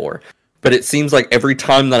hoping for. But it seems like every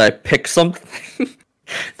time that I pick something,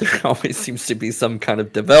 there always seems to be some kind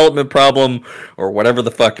of development problem or whatever the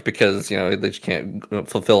fuck, because, you know, they just can't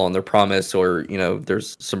fulfill on their promise, or, you know,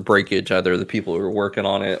 there's some breakage, either the people who are working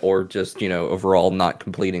on it or just, you know, overall not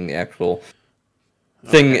completing the actual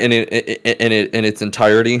thing in its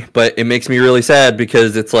entirety. But it makes me really sad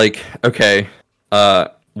because it's like, okay,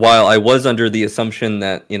 while I was under the assumption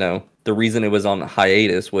that, you know, the reason it was on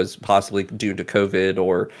hiatus was possibly due to COVID,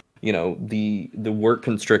 or, you know, the work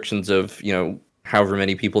constrictions of, you know, however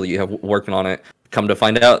many people that you have working on it, come to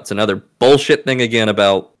find out it's another bullshit thing again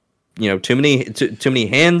about, you know, too many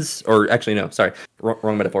hands, or actually no, sorry,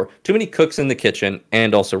 wrong metaphor. Too many cooks in the kitchen,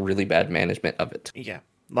 and also really bad management of it. Yeah,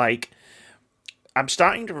 like, I'm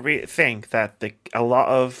starting to think that a lot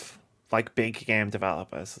of like big game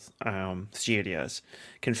developers, studios,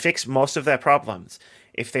 can fix most of their problems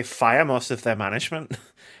if they fire most of their management,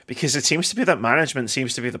 because it seems to be that management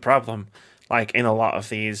seems to be the problem, like in a lot of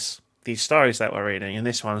these stories that we're reading, and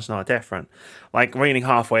this one's no different. Like reading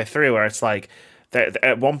halfway through, where it's like,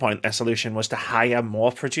 at one point, their solution was to hire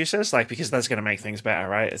more producers, like, because that's going to make things better,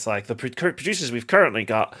 right? It's like, the producers we've currently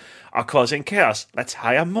got are causing chaos. Let's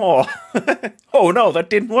hire more. Oh no, that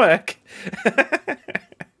didn't work.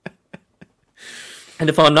 And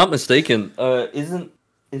if I'm not mistaken, isn't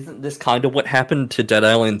this kind of what happened to Dead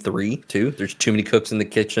Island 3 too? There's too many cooks in the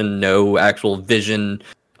kitchen, no actual vision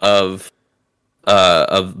of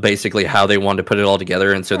basically how they wanted to put it all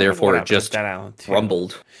together, and so therefore it just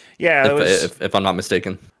crumbled. Yeah, if I'm not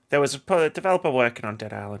mistaken. There was a developer working on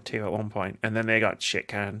Dead Island 2 at one point, and then they got shit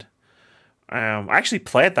canned. I actually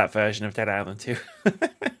played that version of Dead Island 2.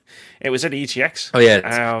 It was at EGX. Oh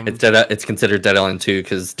yeah, it's considered Dead Island 2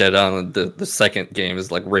 because Dead Island the second game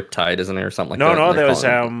is like Riptide, isn't it, or something like that? No, there was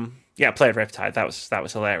I played Riptide. That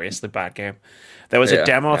was hilariously bad game. There was a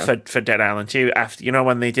demo for Dead Island 2 after,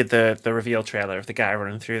 when they did the reveal trailer of the guy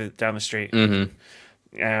running down the street.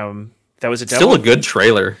 Mm-hmm. There was a demo. Still a good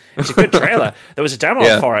trailer. It's a good trailer. There was a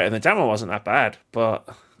demo for it, and the demo wasn't that bad. But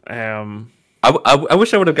I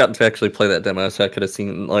wish I would have gotten to actually play that demo, so I could have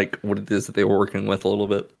seen like what it is that they were working with a little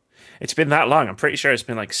bit. It's been that long. I'm pretty sure it's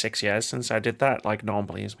been like 6 years since I did that. Like, no one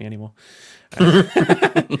believes me anymore. But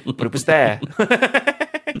it was there.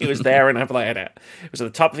 It was there, and I played it. It was at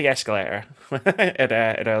the top of the escalator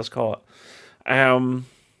at Earl's Court. But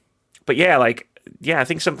I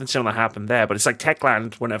think something similar happened there. But it's like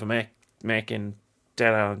Techland were never making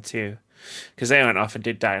Dead Island 2 because they went off and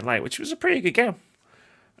did Dying Light, which was a pretty good game.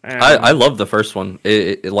 I love the first one.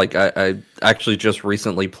 I actually just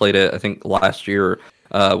recently played it, I think last year,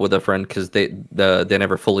 with a friend, because they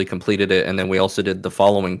never fully completed it, and then we also did the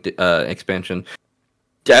following expansion.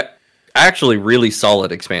 Actually, really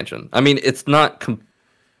solid expansion. I mean, it's not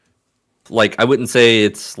I wouldn't say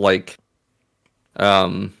it's like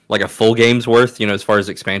a full game's worth, as far as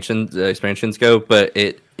expansions go, but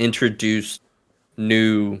it introduced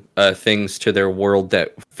new things to their world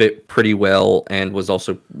that fit pretty well and was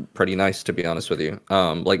also pretty nice, to be honest with you.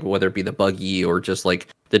 Like whether it be the buggy or just like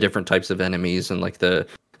the different types of enemies and like the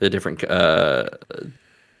different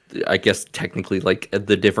I guess technically like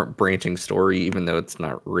the different branching story, even though it's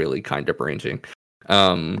not really kind of branching.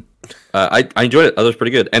 I enjoyed it. That was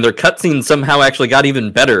pretty good, and their cutscenes somehow actually got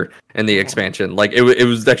even better in the expansion. Like it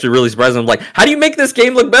was actually really surprising. I'm like, how do you make this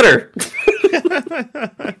game look better?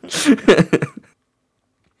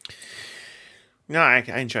 No, I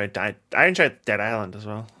enjoyed Dead Island as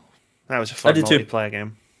well. That was a fun multiplayer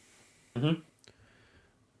game. Mm-hmm.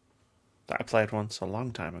 That I played once a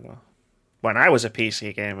long time ago, when I was a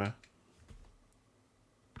PC gamer.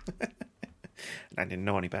 And I didn't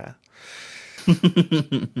know any better.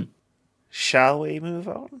 Shall we move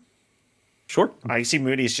on? Sure. I see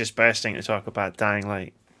Moody's just bursting to talk about Dying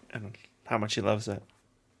Light and how much he loves it.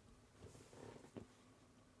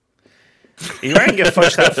 Are you wearing your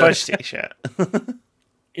Fudge That Fudge t-shirt?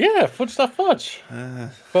 Yeah, Fudge That Fudge.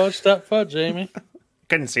 Fudge That Fudge, Amy.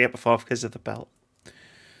 Couldn't see it before because of the belt.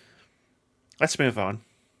 Let's move on.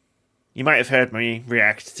 You might have heard me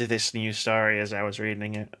react to this news story as I was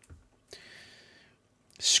reading it.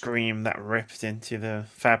 Scream that ripped into the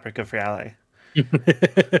fabric of reality.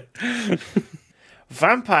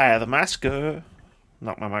 Vampire the Masquerade.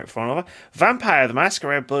 Knock my microphone over. Vampire the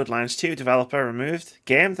Masquerade Bloodlines 2 developer removed.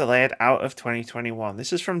 Game delayed out of 2021.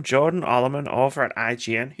 This is from Jordan Ollerman over at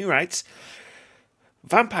IGN, who writes,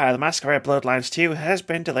 Vampire the Masquerade Bloodlines 2 has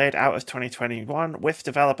been delayed out of 2021, with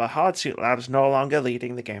developer Hardsuit Labs no longer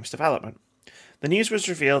leading the game's development. The news was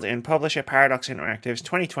revealed in publisher Paradox Interactive's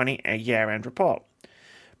 2020 year-end report.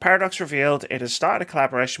 Paradox revealed it has started a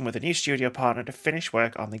collaboration with a new studio partner to finish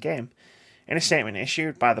work on the game. In a statement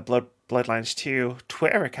issued by the Bloodlines 2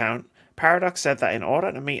 Twitter account, Paradox said that in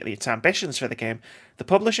order to meet its ambitions for the game, the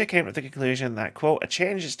publisher came to the conclusion that, quote, a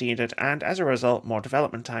change is needed and, as a result, more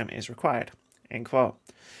development time is required, end quote.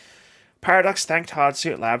 Paradox thanked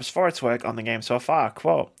Hardsuit Labs for its work on the game so far,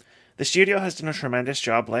 quote, the studio has done a tremendous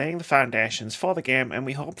job laying the foundations for the game, and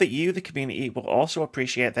we hope that you, the community, will also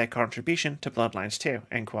appreciate their contribution to Bloodlines 2,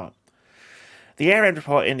 end quote. The year-end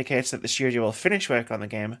report indicates that the studio will finish work on the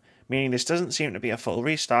game, meaning this doesn't seem to be a full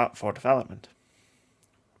restart for development.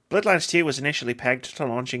 Bloodlines 2 was initially pegged to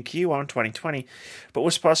launch in Q1 2020, but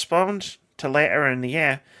was postponed to later in the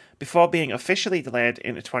year before being officially delayed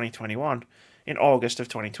into 2021 in August of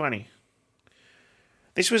 2020.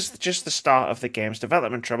 This was just the start of the game's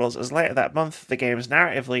development troubles, as later that month, the game's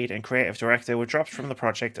narrative lead and creative director were dropped from the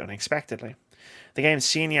project unexpectedly. The game's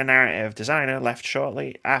senior narrative designer left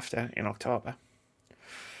shortly after in October.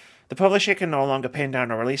 The publisher can no longer pin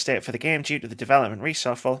down a release date for the game due to the development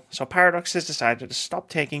reshuffle, so Paradox has decided to stop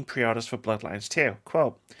taking pre-orders for Bloodlines 2.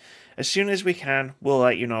 Quote, "As soon as we can, we'll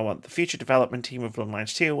let you know what the future development team of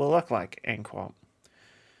Bloodlines 2 will look like," end quote.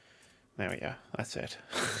 There we go. That's it.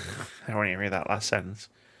 I won't even read that last sentence.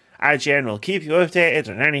 IGN will keep you updated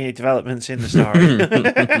on any developments in the story.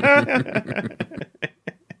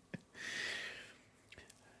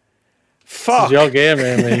 Fuck. This is your game,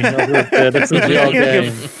 Amy. This is your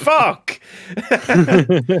game. Fuck.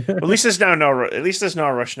 At least there's no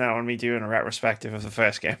rush now on me doing a retrospective of the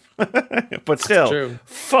first game. But still,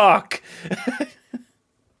 fuck.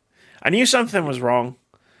 I knew something was wrong.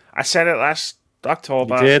 I said it last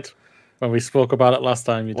October. You did. When we spoke about it last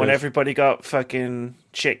time, you did. When everybody got fucking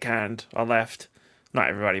shit canned or left. Not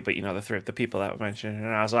everybody, but the people that were mentioned. And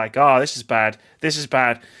I was like, oh, this is bad. This is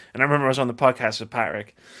bad. And I remember I was on the podcast with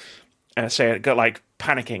Patrick. And I say it got like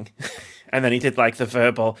panicking. And then he did like the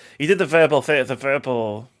verbal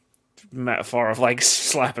metaphor of like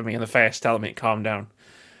slapping me in the face, telling me to calm down.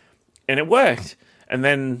 And it worked. And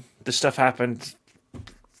then the stuff happened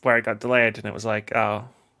where it got delayed. And it was like, oh,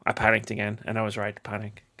 I panicked again. And I was right to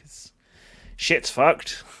panic. Shit's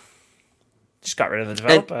fucked. Just got rid of the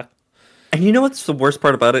developer. And you know what's the worst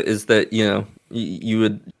part about it is that, you know,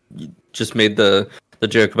 you just made the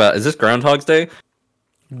joke about, is this Groundhog's Day?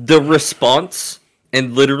 The response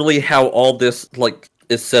and literally how all this like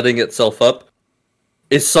is setting itself up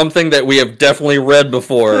is something that we have definitely read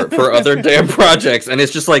before for other damn projects. And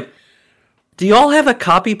it's just like, do y'all have a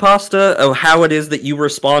copy pasta of how it is that you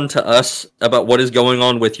respond to us about what is going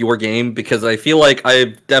on with your game? Because I feel like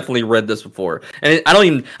I've definitely read this before, and I don't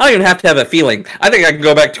even have to have a feeling. I think I can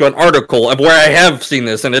go back to an article of where I have seen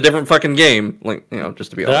this in a different fucking game. Like, you know,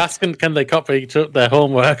 just to be honest. They're asking, can they copy their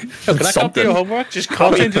homework? Oh, can I copy your homework? Just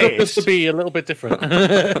copy and paste. Just to be a little bit different.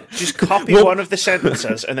 Just copy one of the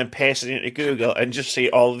sentences and then paste it into Google and just see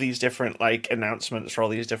all these different like announcements for all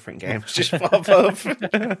these different games. Just pop up.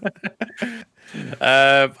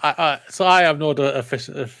 So I have no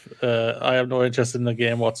I have no interest in the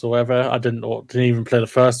game whatsoever. I didn't even play the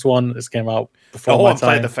first one. This came out before my time.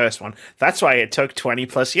 Played the first one. That's why it took 20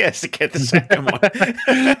 plus years to get the second one.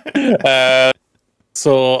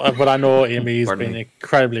 But I know Amy's been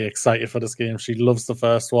incredibly excited for this game. She loves the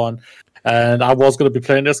first one, and I was going to be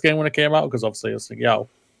playing this game when it came out because obviously I was thinking,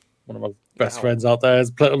 one of my best friends out there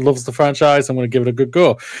loves the franchise. I'm going to give it a good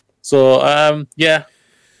go. So I'm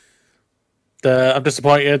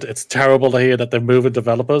disappointed. It's terrible to hear that they're moving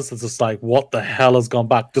developers. It's just like, what the hell has gone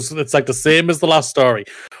back? It's like the same as the last story.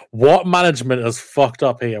 What management has fucked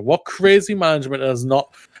up here? What crazy management has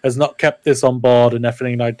not kept this on board and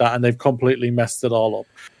everything like that, and they've completely messed it all up?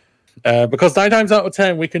 Because 9 times out of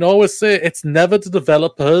 10, we can always say it's never the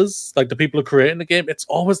developers, like the people who are creating the game. It's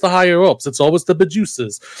always the higher ups. It's always the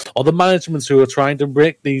producers or the managements who are trying to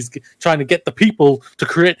get the people to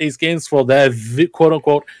create these games for their quote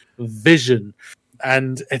unquote vision.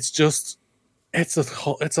 And it's a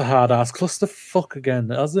hard ass clusterfuck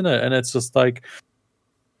again, isn't it? And it's just like,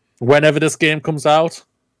 whenever this game comes out,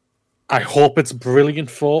 I hope it's brilliant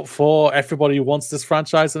for everybody who wants this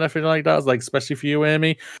franchise and everything like that. Like, especially for you,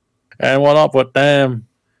 Amy, and whatnot. But damn,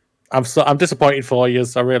 I'm disappointed for you.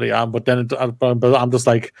 I really am. But then I'm just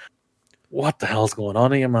like, what the hell's going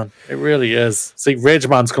on here, man? It really is. See, Rage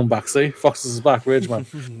Man's come back. See, Foxes is back. Rage Man.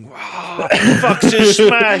 Foxes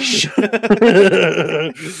smash.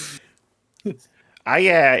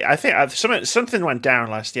 I think something went down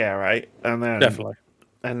last year, right? And then definitely.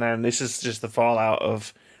 And then this is just the fallout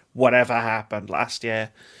of whatever happened last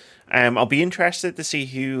year. I'll be interested to see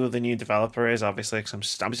who the new developer is, obviously,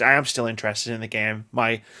 because I am still interested in the game.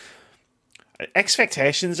 My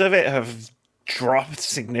expectations of it have dropped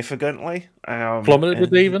significally.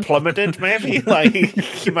 Plummeted, maybe,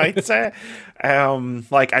 like you might say.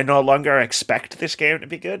 Like, I no longer expect this game to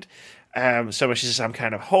be good, so much as I'm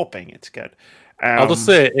kind of hoping it's good. I'll just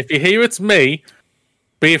say, if you hear it's me,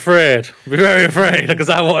 be afraid. Be very afraid, because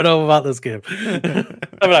I want to know about this game.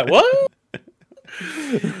 I'm like, what?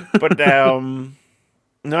 But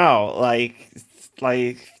no, like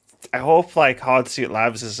I hope like Hardsuit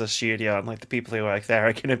Labs is a studio and like the people who work there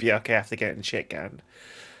are going to be okay after getting shit canned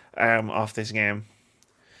off this game,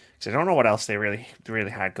 because I don't know what else they really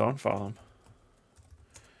had going for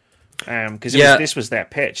them. Because this was their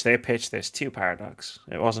pitch. They pitched this to Paradox.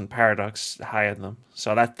 It wasn't Paradox hired them,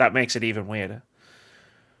 so that makes it even weirder.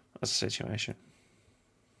 That's the situation.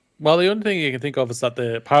 Well, the only thing you can think of is that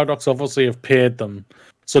the Paradox obviously have paid them,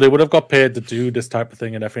 so they would have got paid to do this type of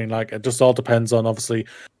thing and everything. Like, it just all depends on, obviously,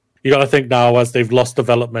 you got to think now, as they've lost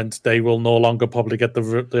development, they will no longer probably get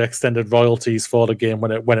the extended royalties for the game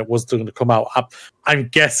when it was going to come out. I'm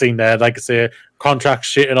guessing there, like I say, contract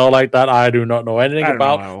shit and all like that. I do not know anything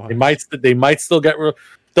about. They might still get.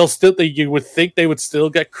 You would think they would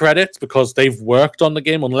still get credit because they've worked on the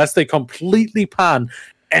game, unless they completely pan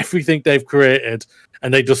everything they've created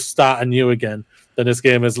and they just start anew again. Then this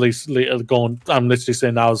game is going. I'm literally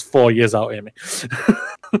saying now is 4 years out, Amy.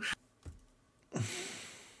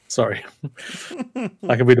 Sorry.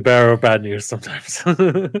 I can be the bearer of bad news sometimes.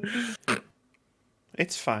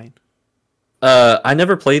 It's fine. I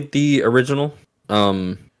never played the original.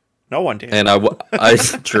 No one did. And I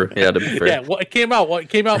true. Yeah, to be fair. Yeah, it came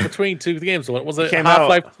out between two games. What was it? It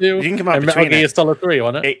Half-Life 2 you can come out and Metal Gear Solid 3,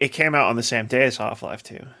 wasn't it? It came out on the same day as Half-Life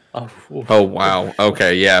 2. Oh wow.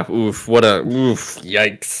 Okay, yeah. Oof.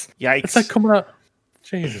 Yikes. It's like coming out.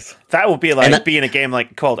 Jesus. That would be like being a game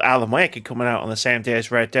like called Alan Wake and coming out on the same day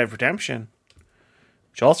as Red Dead Redemption,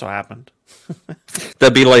 which also happened.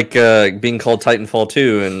 That'd be like being called Titanfall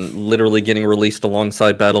 2 and literally getting released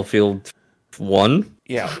alongside Battlefield 1.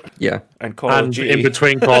 Yeah. Yeah. And Call of Duty. In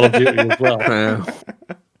between Call of Duty as well.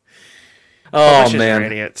 Oh man,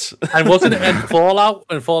 idiots! And wasn't it in Fallout?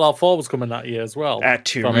 And Fallout 4 was coming that year as well.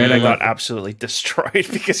 Tomb Raider got absolutely destroyed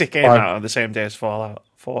because it came out on the same day as Fallout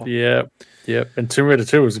 4. Yeah. And Tomb Raider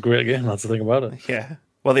 2 was a great game. That's the thing about it. Yeah.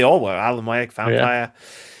 Well, they all were. Alan Wake, Vampire,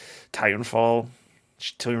 Titanfall,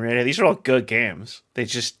 Tomb Raider. These are all good games. They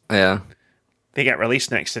just they get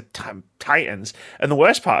released next to Titans. And the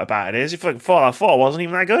worst part about it is, if Fallout 4 wasn't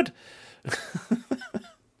even that good.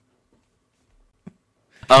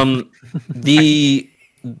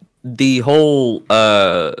 The whole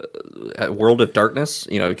World of Darkness,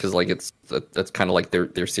 because like that's kind of like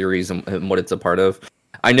their series and what it's a part of.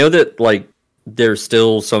 I know that like there's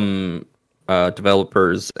still some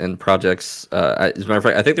developers and projects. As a matter of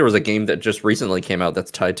fact, I think there was a game that just recently came out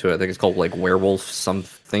that's tied to it. I think it's called like Werewolf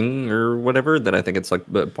something or whatever. That I think it's like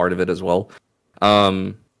part of it as well.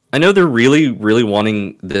 I know they're really, really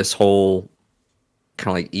wanting this whole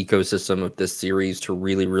kind of like ecosystem of this series to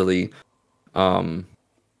really, really,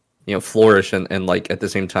 flourish and like at the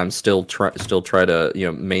same time still try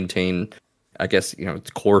to maintain, I guess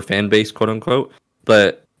its core fan base, quote unquote.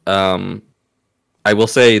 But I will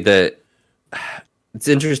say that it's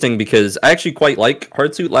interesting because I actually quite like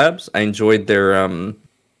Hardsuit Labs. I enjoyed their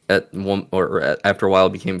after a while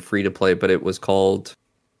it became free to play, but it was called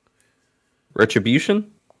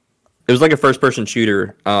Retribution. It was like a first-person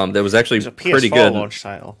shooter that was actually pretty good. Launch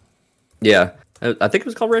title. Yeah, I think it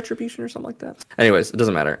was called Retribution or something like that. Anyways, it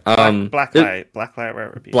doesn't matter. Blacklight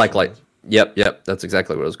Retribution. Blacklight. Yep. That's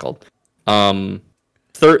exactly what it was called.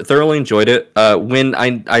 Thoroughly enjoyed it. When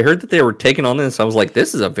I heard that they were taking on this, I was like,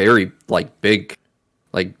 this is a very big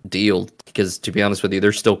deal, because to be honest with you,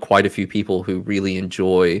 there's still quite a few people who really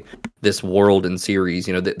enjoy this world and series.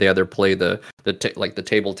 They either play the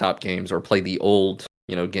tabletop games or play the old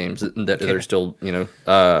games that they're still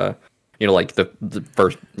like the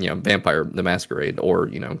first Vampire the Masquerade or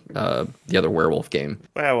the other werewolf game.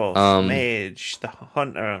 Werewolf, Mage, the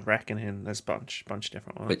Hunter, Reckoning. There's a bunch of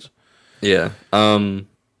different ones. Yeah. I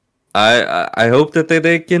hope that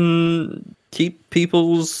they can keep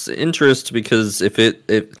people's interest, because if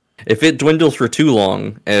it dwindles for too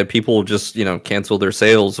long, people will just cancel their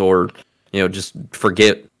sales or just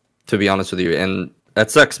forget, to be honest with you, and that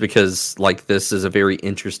sucks because this is a very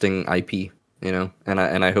interesting IP, and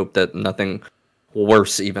I hope that nothing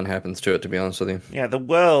worse even happens to it, to be honest with you. Yeah, the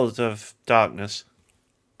World of Darkness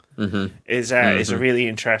is a really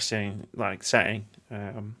interesting setting.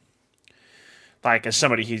 As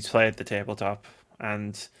somebody who's played the tabletop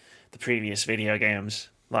and the previous video games,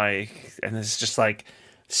 and it's just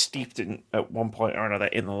steeped in at one point or another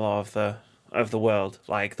in the lore of the world.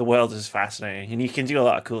 The world is fascinating, and you can do a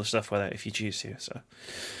lot of cool stuff with it if you choose to. So,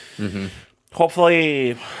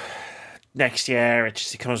 hopefully, next year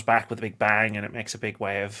it comes back with a big bang and it makes a big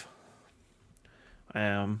wave,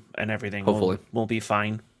 and everything will be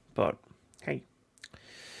fine. But hey.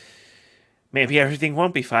 Maybe everything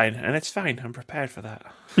won't be fine, and it's fine. I'm prepared for that.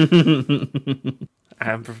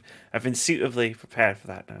 I've been suitably prepared for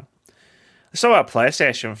that now. Let's talk about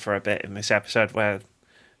PlayStation for a bit in this episode, where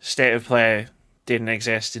State of Play didn't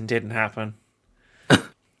exist and didn't happen.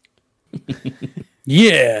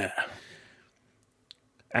 Yeah.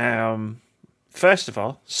 First of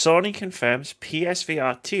all, Sony confirms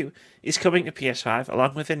PSVR 2 is coming to PS5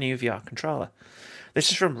 along with a new VR controller.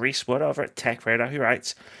 This is from Reese Wood over at Tech Radar, who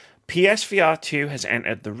writes, PSVR 2 has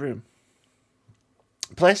entered the room.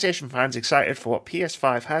 PlayStation fans excited for what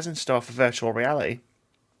PS5 has in store for virtual reality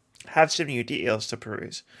have some new details to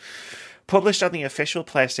peruse. Published on the official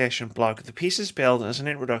PlayStation blog, the piece is billed as an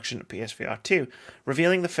introduction to PSVR 2,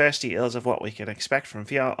 revealing the first details of what we can expect from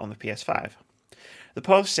VR on the PS5. The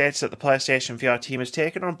post states that the PlayStation VR team has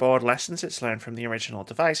taken on board lessons it's learned from the original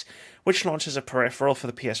device, which launched as a peripheral for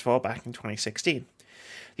the PS4 back in 2016.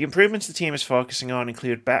 The improvements the team is focusing on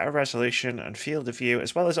include better resolution and field of view,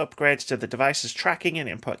 as well as upgrades to the device's tracking and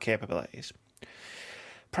input capabilities.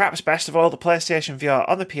 Perhaps best of all, the PlayStation VR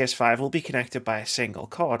on the PS5 will be connected by a single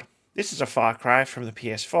cord. This is a far cry from the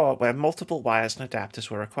PS4, where multiple wires and adapters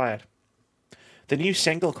were required. The new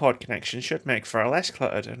single cord connection should make for a less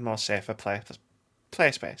cluttered and more safer play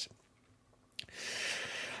space.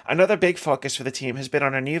 Another big focus for the team has been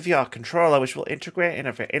on a new VR controller which will integrate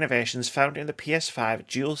innovations found in the PS5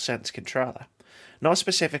 DualSense controller. No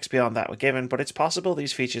specifics beyond that were given, but it's possible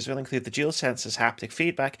these features will include the DualSense's haptic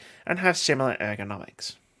feedback and have similar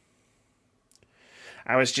ergonomics.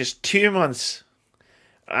 I was just 2 months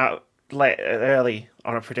early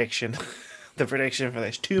on a prediction. The prediction for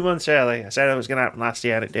this. 2 months early. I said it was going to happen last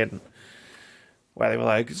year and it didn't. Where they were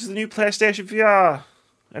like, this is the new PlayStation VR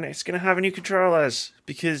and it's going to have new controllers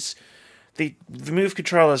because the Move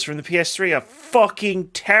controllers from the PS3 are fucking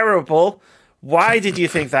terrible. Why did you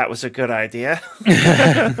think that was a good idea?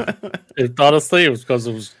 Honestly, it was because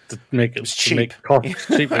it was to make it cheap. To make cost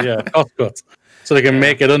cheaper, yeah, cost cuts. So they can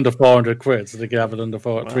make it under 400 quid, so they can have it under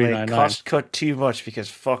 399. Cost cut too much because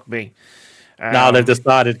fuck me. Now they've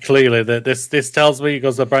decided clearly that this tells me,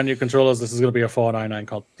 because the brand new controllers, this is going to be a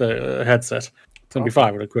 499 headset. It's going to be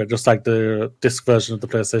 500 quid, just like the disc version of the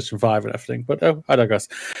PlayStation 5 and everything. But I digress.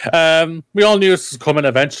 We all knew this was coming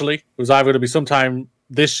eventually. It was either going to be sometime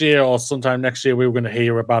this year or sometime next year we were going to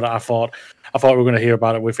hear about it. I thought we were going to hear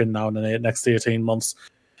about it within now and the next 18 months.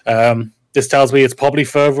 This tells me it's probably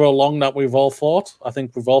further along than we've all thought. I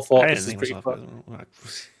think we've all thought this is pretty far.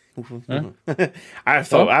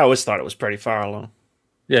 I always thought it was pretty far along.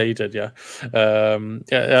 Yeah, you did, yeah.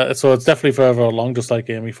 So it's definitely further along, just like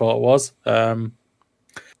Amy thought it was.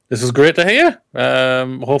 This is great to hear.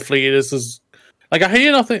 Hopefully this is... Like, I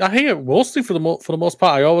hear mostly for the most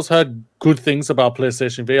part. I always heard good things about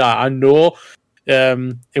PlayStation VR. I know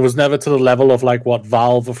it was never to the level of like what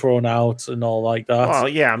Valve are throwing out and all like that. Well,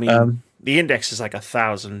 yeah, I mean, the index is like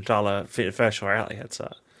 $1,000 virtual reality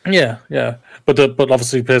headset. Yeah. But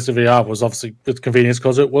obviously PlayStation VR was obviously with convenience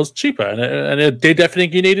because it was cheaper and it did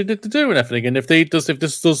everything you needed it to do and everything. And if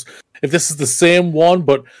this is the same one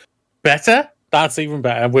but better, that's even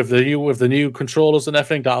better. With the new controllers and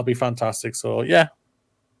everything, that'll be fantastic. So yeah,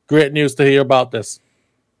 great news to hear about this.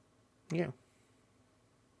 Yeah.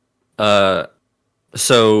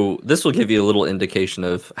 So this will give you a little indication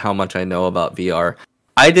of how much I know about VR.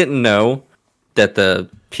 I didn't know that the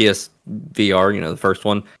PSVR, the first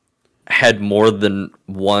one, had more than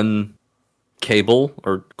one cable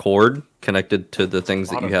or cord connected to the things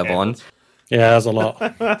that you have on. Yeah, that's a lot.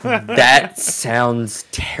 That sounds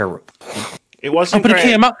terrible. It wasn't. But it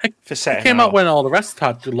came out. It came out when all the rest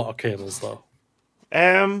had a lot of cables, though.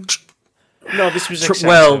 No, this was excessive.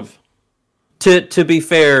 Well, to be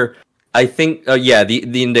fair, I think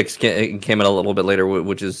the index came out a little bit later,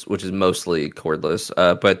 which is mostly cordless.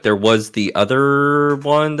 But there was the other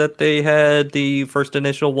one that they had, the first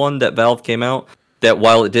initial one that Valve came out. That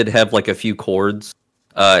while it did have like a few cords,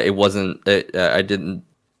 it wasn't.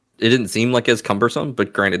 It didn't seem like as cumbersome,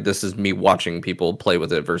 but granted, this is me watching people play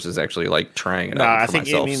with it versus actually like trying it out for I think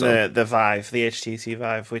myself. You mean the Vive, the HTC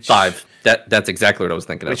Vive, which Vive. That's exactly what I was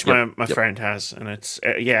thinking which of. my friend has, and it's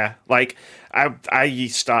like I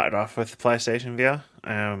started off with PlayStation VR,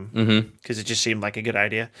 because it just seemed like a good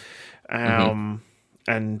idea, and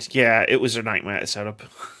yeah, it was a nightmare to set up.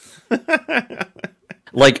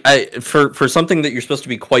 Like for something that you're supposed to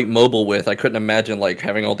be quite mobile with, I couldn't imagine like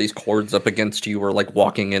having all these cords up against you or like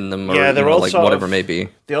walking in them or like whatever it may be.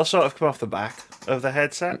 They all sort of come off the back of the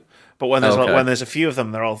headset, but when there's a few of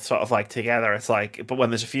them, they're all sort of like together. It's like, but when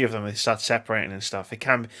there's a few of them, they start separating and stuff. It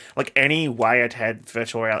can like any wired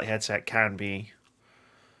virtual reality headset can be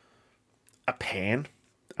a pain.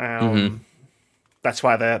 That's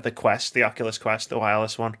why the Oculus Quest, the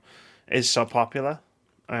wireless one, is so popular.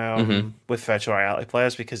 With virtual reality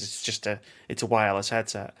players, because it's a wireless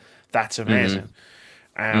headset. That's amazing.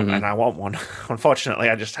 And I want one. Unfortunately,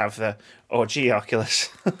 I just have the OG Oculus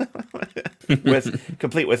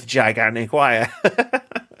complete with gigantic wire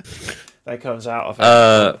that comes out of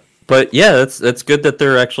it. But yeah, that's good that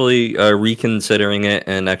they're actually reconsidering it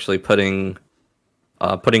and actually putting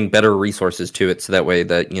putting better resources to it, so that way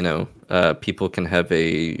that people can have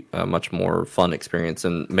a much more fun experience,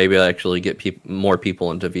 and maybe actually get more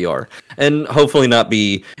people into VR, and hopefully not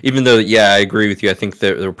be. Even though, I agree with you. I think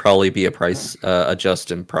there'll probably be a price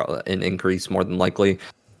adjust and an increase more than likely.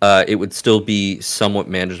 It would still be somewhat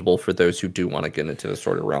manageable for those who do want to get into this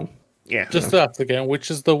sort of realm. Yeah. Just that again.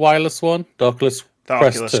 Which is the wireless one? The Oculus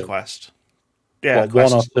Quest. Yeah,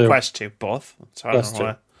 Quest 2, both. So I don't know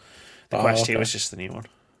why. The Quest 2 was just the new one.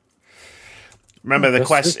 Remember the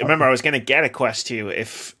Quest? Remember, I was going to get a Quest 2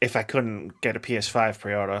 if I couldn't get a PS5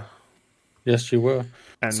 pre-order. Yes, you were.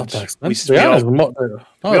 And we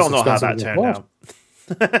all know how that turned out.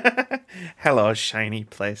 Hello, shiny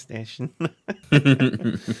PlayStation.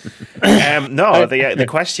 The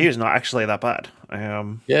Quest 2 is not actually that bad.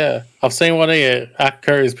 I've seen one here at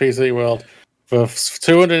Curry's PC World for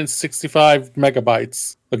 265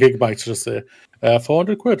 megabytes or gigabytes, just say,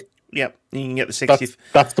 £400. Yep, you can get the 60.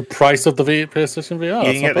 That's the price of the PlayStation VR.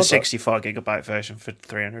 You can get the 64 gigabyte version for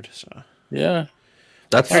 300. So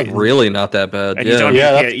that's really not that bad. And you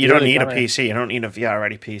don't need a PC. You don't need a VR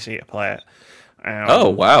ready PC to play it. Oh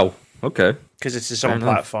wow! Okay, because it's its own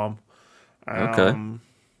platform. Okay,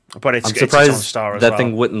 but I'm surprised its own star as that well.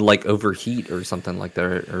 Thing wouldn't overheat or something like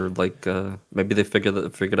that, or maybe they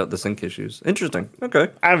figured out the sync issues. Interesting. Okay,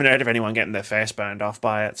 I haven't heard of anyone getting their face burned off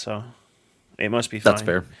by it, so it must be fine. That's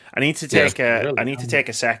fair. I need to take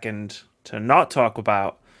a second to not talk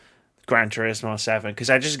about Gran Turismo 7 because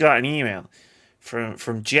I just got an email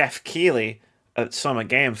from Jeff Keighley at Summer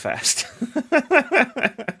Game Fest.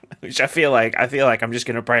 Which I feel like I'm just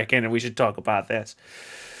going to break in and we should talk about this.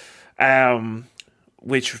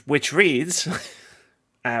 Which reads,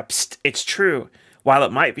 Psst, it's true. While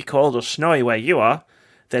it might be cold or snowy where you are,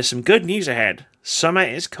 there's some good news ahead. Summer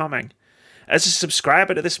is coming. As a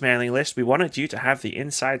subscriber to this mailing list, we wanted you to have the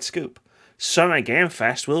inside scoop. Summer Game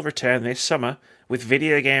Fest will return this summer with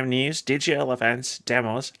video game news, digital events,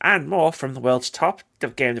 demos, and more from the world's top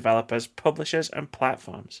game developers, publishers, and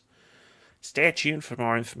platforms. Stay tuned for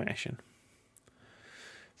more information.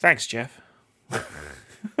 Thanks, Jeff.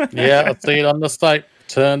 I'll see it on the site.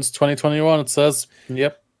 Turns 2021, it says.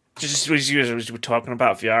 Yep. Just as we were talking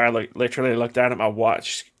about VR, I literally looked down at my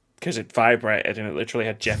watch because it vibrated and it literally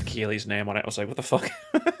had Jeff Keighley's name on it. I was like, what the fuck?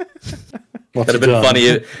 That'd have been funny.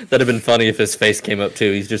 That'd have been funny if his face came up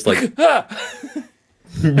too. He's just like,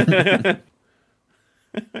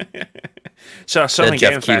 So Summer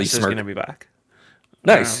Game Fest is going to be back.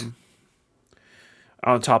 Nice.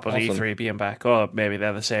 On top of E3 being back, or maybe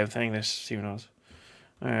they're the same thing. Who knows?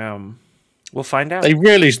 We'll find out. They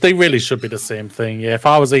really should be the same thing. Yeah, if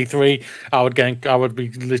I was E3, I would be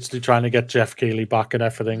literally trying to get Jeff Keighley back and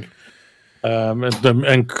everything,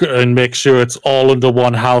 and make sure it's all under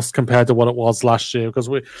one house compared to what it was last year. Because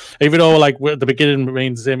even though at the beginning, me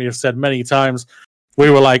and Zimmy have said many times, we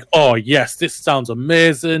were like, "Oh yes, this sounds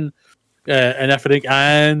amazing," and everything,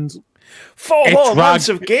 and 4 whole months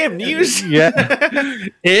of game news.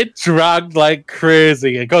 It dragged like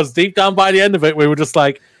crazy because deep down by the end of it, we were just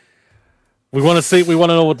like, we want to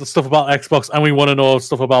know what the stuff about Xbox, and we want to know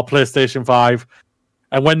stuff about PlayStation 5.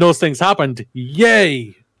 And when those things happened,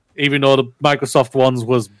 yay! Even though the Microsoft ones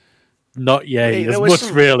was not yay as much,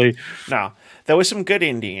 really. No, there were some good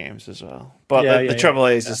indie games as well. But the trouble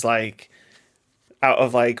is like, out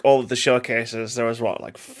of all of the showcases, there was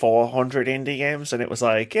 400 indie games, and it was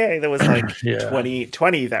like, there was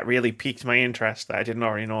 20 that really piqued my interest that I didn't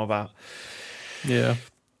already know about. Yeah,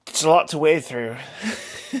 it's a lot to wade through.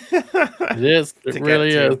 It is. It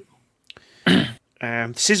really is.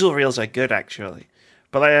 Sizzle reels are good, actually.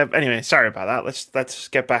 But anyway, sorry about that. Let's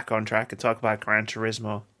get back on track and talk about Gran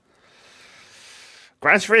Turismo.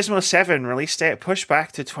 Gran Turismo 7 release date pushed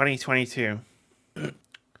back to 2022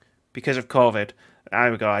 because of COVID.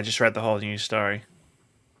 There we go. I just read the whole news story.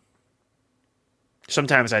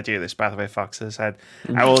 Sometimes I do this, by the way, Foxes. I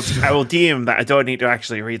will deem that I don't need to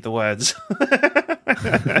actually read the words.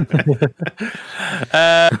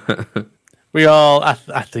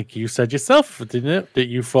 I think you said yourself, didn't it, that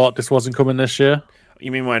you thought this wasn't coming this year?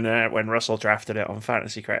 You mean when Russell drafted it on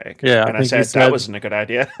Fantasy Critic? Yeah, and I said that wasn't a good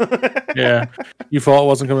idea. Yeah, you thought it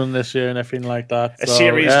wasn't coming this year and everything like that. A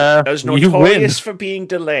series that was notorious for being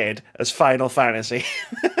delayed as Final Fantasy.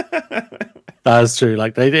 That's true.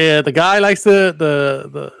 The guy likes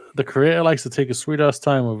the creator likes to take a sweet ass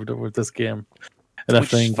time with this game. And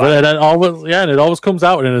everything, but it always comes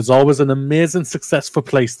out, and it's always an amazing success for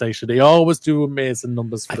PlayStation. They always do amazing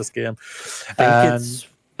numbers for this game.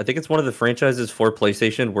 I one of the franchises for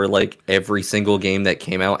PlayStation where like every single game that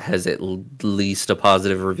came out has at least a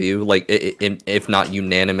positive review. Like if not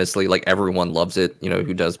unanimously, like everyone loves it. You know,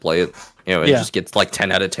 who does play it. You know, it just gets like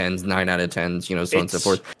 10 out of 10s, 9 out of 10s. You know, so on and so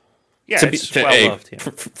forth. Yeah, it's well loved. Yeah.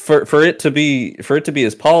 For it to be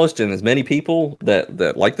as polished and as many people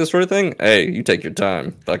that like this sort of thing. Hey, you take your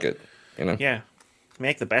time. Fuck it. You know. Yeah,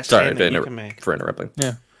 make the best game that you can make. For interrupting.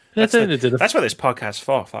 Yeah. That's what this podcast's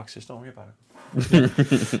for, Foxes. Don't worry about it.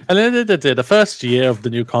 And then the first year of the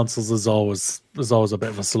new consoles is always a bit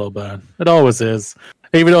of a slow burn. It always is.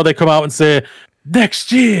 Even though they come out and say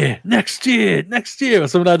next year, or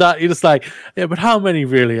something like that, you're just like, yeah, but how many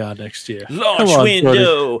really are next year? Launch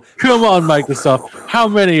window. Come on, Microsoft. How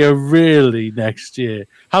many are really next year?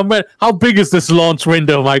 How big is this launch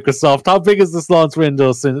window, Microsoft? How big is this launch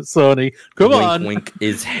window, Sony? Come on. Wink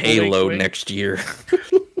is Halo next year.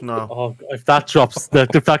 No. Oh, if that drops,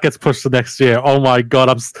 if that gets pushed to next year, oh my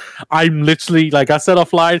god, I'm literally, like I said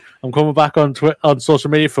offline, I'm coming back on social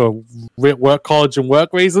media for work, college, and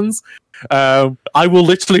work reasons. I will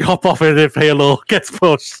literally hop off it if Halo gets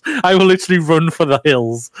pushed. I will literally run for the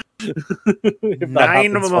hills.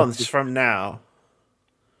 9 months from now,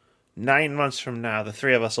 the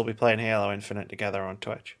three of us will be playing Halo Infinite together on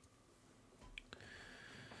Twitch.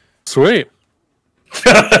 Sweet.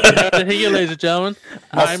 Here, ladies and gentlemen.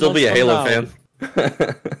 I'll still be a Halo fan.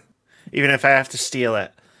 Even if I have to steal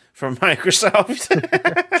it from Microsoft.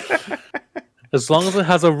 As long as it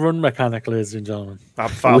has a run mechanic, ladies and gentlemen. I'll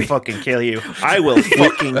fucking kill you. I will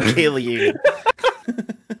fucking kill you.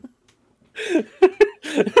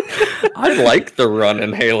 I like the run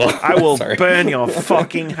in Halo. I will burn your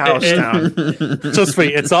fucking house down. Trust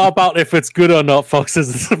me, it's all about if it's good or not,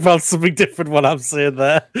 Foxes. It's about something different what I'm saying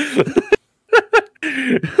there.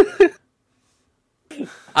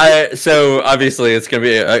 So obviously it's going to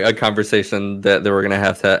be a conversation that we're going to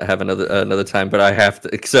have another time, but I have to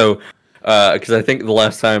because I think the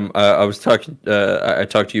last time I talked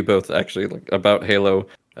to you both actually about Halo,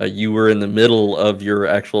 you were in the middle of your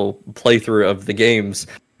actual playthrough of the games,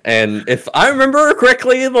 and if I remember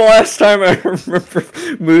correctly, the last time I remember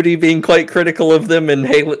Moody being quite critical of them and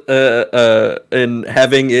Halo and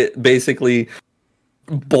having it basically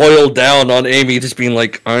boiled down on Amy just being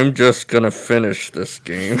like, I'm just gonna finish this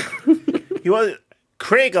game. He was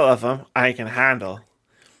critical of them. I can handle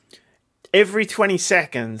every 20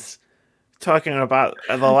 seconds talking about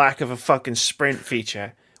the lack of a fucking sprint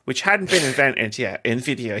feature, which hadn't been invented yet in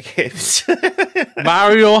video games.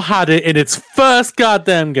 Mario had it in its first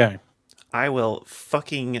goddamn game. I will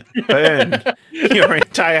fucking burn your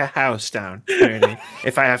entire house down, Moody,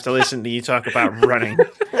 if I have to listen to you talk about running in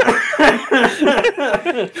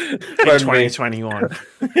 2021.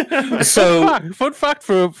 So, fun fact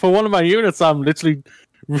for one of my units, I'm literally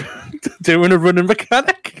doing a running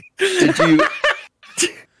mechanic.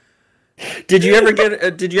 Did you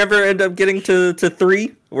ever end up getting to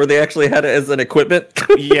 3 where they actually had it as an equipment?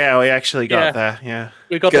 Yeah, we actually got there. Yeah,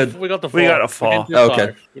 we got the 4. We got a 4.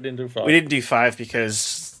 Okay, we didn't do 5. We didn't do 5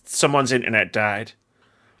 because someone's internet died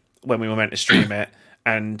when we were meant to stream it,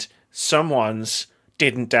 and someone's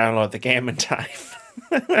didn't download the game in time.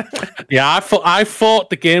 Yeah, I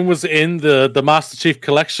thought the game was in the Master Chief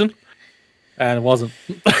Collection, and it wasn't.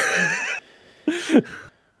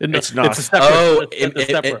 It's not. It's a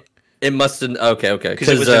separate. It must have. Okay. Because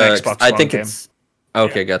it was an Xbox I One think game. it's.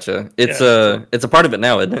 Okay, gotcha. It's a part of it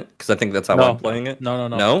now, isn't it? Because I think that's how I'm playing it. No.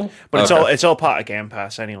 No, but it's all part of Game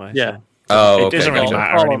Pass anyway. Yeah. So it doesn't really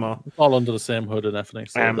matter anymore. It's all under the same hood and everything.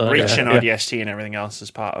 So Reach and ODST and everything else is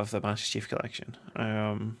part of the Master Chief Collection.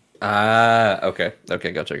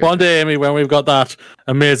 Okay, gotcha. One day, Amy, when we've got that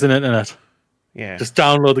amazing internet, just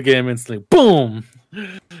download the game instantly. Boom.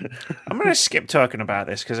 I'm going to skip talking about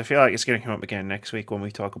this because I feel like it's going to come up again next week when we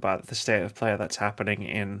talk about the state of play that's happening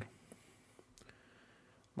in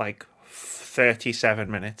like 37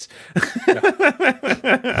 minutes.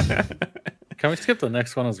 Can we skip the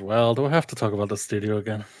next one as well? Do I have to talk about the studio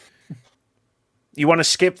again? You want to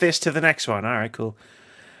skip this to the next one? All right, cool.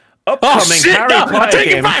 Upcoming Harry Potter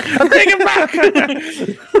game. I'm taking back.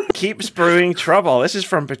 Keeps brewing trouble. This is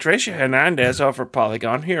from Patricia Hernandez over at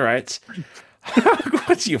Polygon. He writes,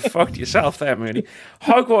 Hogwarts, you fucked yourself there, Moody.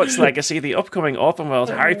 Hogwarts Legacy, the upcoming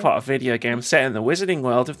open-world Harry Potter video game set in the wizarding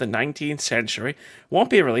world of the 19th century,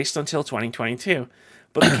 won't be released until 2022.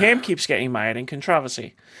 But the game keeps getting mired in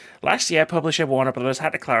controversy. Last year, publisher Warner Bros.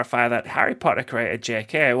 Had to clarify that Harry Potter creator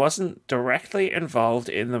J.K. wasn't directly involved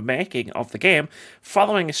in the making of the game,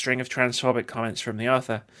 following a string of transphobic comments from the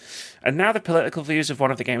author. And now the political views of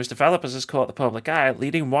one of the game's developers has caught the public eye,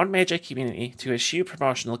 leading one major community to eschew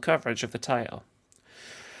promotional coverage of the title.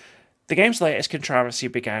 The game's latest controversy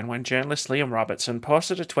began when journalist Liam Robertson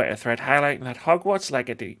posted a Twitter thread highlighting that Hogwarts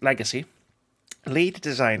Legacy lead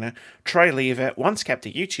designer Troy Leavitt once kept a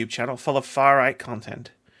YouTube channel full of far-right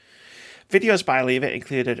content. Videos by Leavitt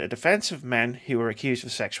included a defense of men who were accused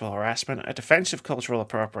of sexual harassment, a defense of cultural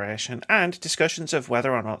appropriation, and discussions of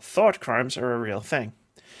whether or not thought crimes are a real thing.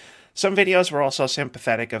 Some videos were also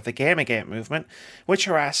sympathetic of the Gamergate movement, which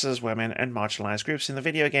harasses women and marginalized groups in the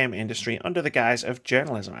video game industry under the guise of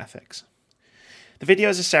journalism ethics. The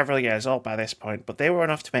videos are several years old by this point, but they were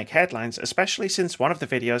enough to make headlines, especially since one of the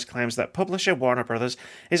videos claims that publisher Warner Bros.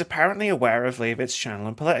 Is apparently aware of Leavitt's channel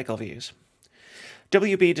and political views.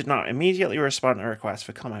 WB did not immediately respond to requests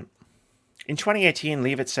for comment. In 2018,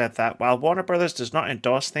 Leavitt said that while Warner Bros. Does not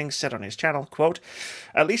endorse things said on his channel, quote,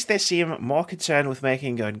 at least they seem more concerned with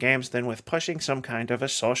making good games than with pushing some kind of a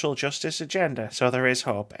social justice agenda, so there is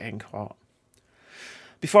hope, end quote.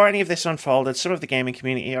 Before any of this unfolded, some of the gaming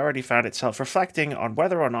community already found itself reflecting on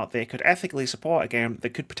whether or not they could ethically support a game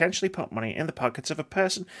that could potentially put money in the pockets of a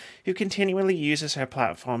person who continually uses her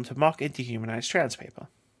platform to mock and dehumanize trans people.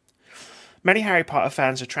 Many Harry Potter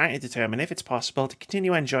fans are trying to determine if it's possible to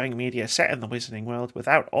continue enjoying media set in the Wizarding World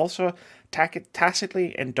without also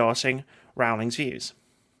tacitly endorsing Rowling's views.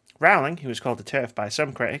 Rowling, who is called a TERF by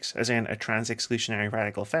some critics, as in a trans-exclusionary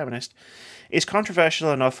radical feminist, is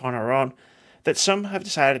controversial enough on her own that some have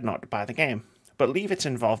decided not to buy the game, but Leavitt's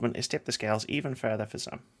involvement has tipped the scales even further for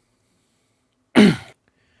some.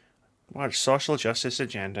 What a social justice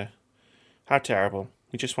agenda. How terrible.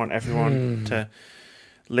 We just want everyone to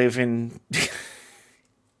live in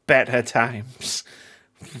better times.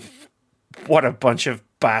 What a bunch of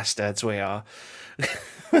bastards we are.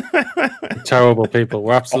 Terrible people.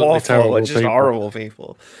 We're absolutely awful, terrible just people. horrible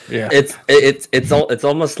people. Yeah. It's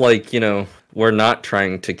almost like, we're not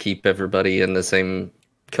trying to keep everybody in the same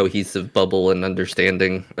cohesive bubble and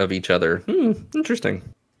understanding of each other. Interesting.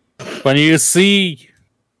 When you see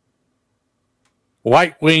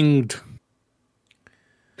white-winged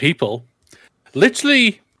people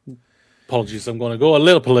literally, apologies, I'm going to go a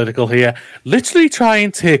little political here, literally try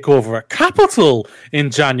and take over a capital in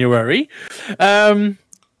January, and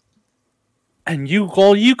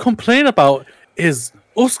all you complain about is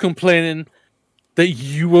us complaining that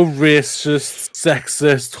you were racist,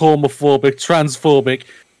 sexist, homophobic, transphobic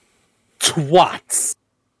twats.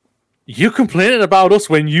 You're complaining about us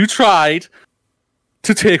when you tried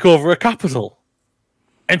to take over a capital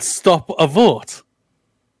and stop a vote.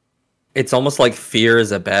 It's almost like fear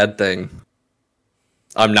is a bad thing.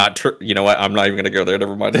 I'm not. You know what? I'm not even going to go there.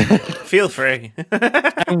 Never mind. Feel free.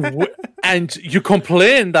 and you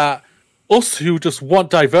complain that us who just want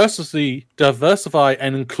diversify,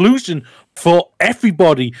 and inclusion for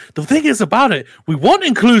everybody. The thing is about it, we want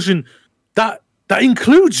inclusion that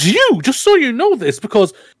includes you. Just so you know this,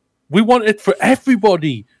 because we want it for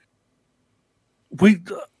everybody.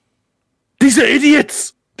 These are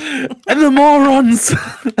idiots. And the morons.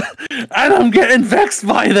 And I'm getting vexed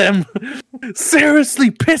by them. Seriously,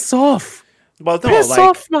 piss off. Well, no, piss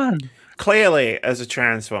off, man. Clearly, as a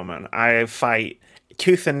trans woman, I fight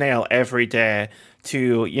tooth and nail every day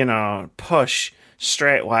to, push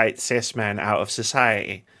straight white cis men out of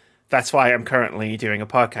society. That's why I'm currently doing a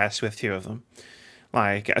podcast with two of them.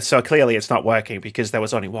 So clearly it's not working because there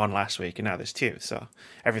was only one last week and now there's two. So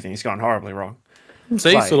everything's gone horribly wrong.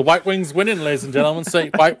 See, so the White Wing's winning, ladies and gentlemen.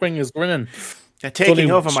 See, White Wing is winning. They're taking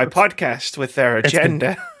over my podcast with their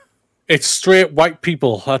agenda. It's straight white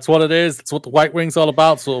people. That's what it is. That's what the White Wing's all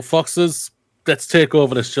about. So, Foxes, let's take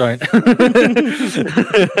over this joint.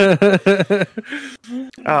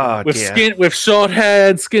 Oh, dear. With short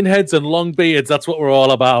hair, skinheads, and long beards. That's what we're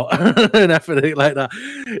all about. And everything like that.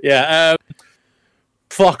 Yeah.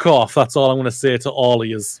 Fuck off. That's all I'm going to say to all of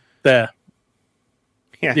yous there.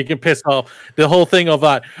 Yeah. You can piss off. The whole thing of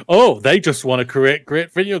that, they just want to create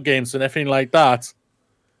great video games and everything like that.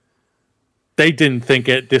 They didn't think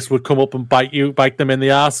this would come up and bite them in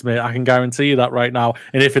the ass, mate. I can guarantee you that right now.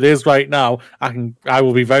 And if it is right now, I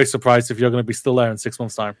will be very surprised if you're going to be still there in 6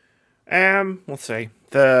 months' time. We'll see.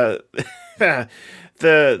 The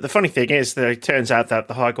funny thing is that it turns out that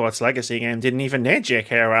the Hogwarts Legacy game didn't even need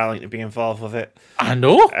J.K. Rowling to be involved with it. I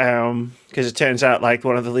know. Because it turns out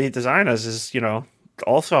one of the lead designers is,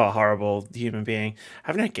 also a horrible human being. I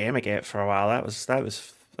haven't had Gamergate for a while. That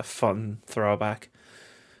was a fun throwback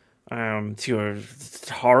to a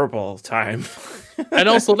horrible time. And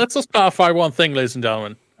also, let's just clarify one thing, ladies and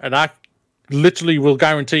gentlemen. And I literally will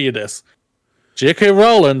guarantee you this. J.K.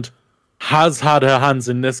 Rowling has had her hands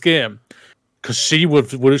in this game. Because she would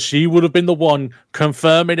have been the one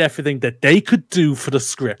confirming everything that they could do for the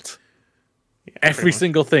script. Every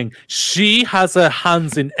single thing. She has her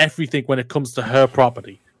hands in everything when it comes to her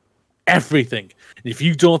property. Everything. If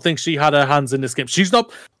you don't think she had her hands in this game, she's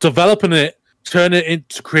not developing it, turning it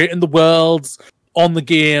into creating the worlds on the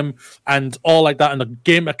game and all like that, and the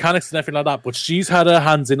game mechanics and everything like that. But she's had her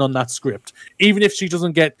hands in on that script. Even if she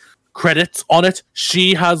doesn't get credits on it,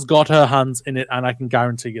 she has got her hands in it, and I can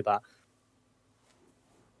guarantee you that.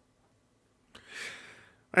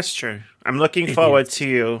 That's true. I'm looking forward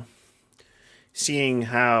to seeing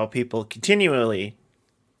how people continually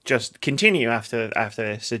just continue after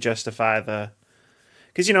this to justify the...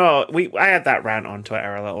 Because, I had that rant on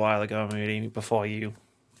Twitter a little while ago, Moody, before I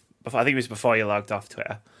think it was before you logged off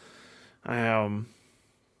Twitter. After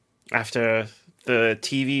the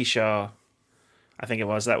TV show, I think it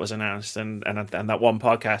was, that was announced, and that one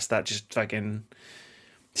podcast that just fucking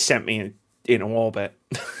sent me in orbit.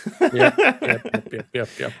 I'll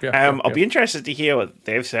be interested to hear what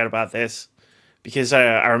they've said about this, because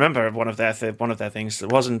I remember one of their things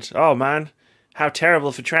that wasn't, oh man, how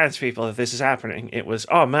terrible for trans people that this is happening. It was,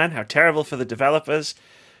 oh man, how terrible for the developers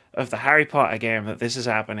of the Harry Potter game that this is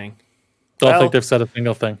happening. Don't think they've said a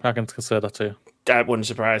single thing. I can say that too. That wouldn't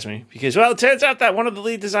surprise me, because, well, it turns out that one of the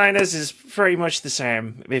lead designers is pretty much the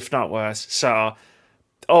same, if not worse. So,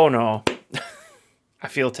 oh no. I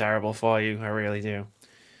feel terrible for you. I really do.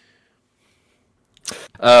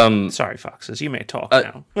 Sorry, Foxes. You may talk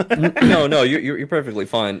now. No, you're perfectly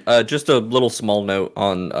fine. Just a little small note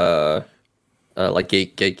on like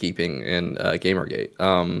gatekeeping and Gamergate.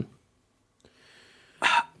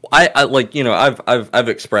 I like, I've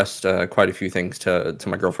expressed quite a few things to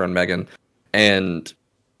my girlfriend Megan, and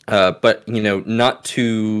but not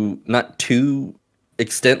too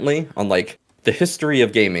extently on like the history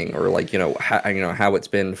of gaming, or like how it's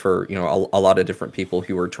been for a lot of different people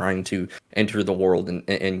who are trying to enter the world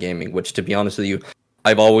in gaming. Which, to be honest with you,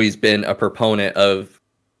 I've always been a proponent of.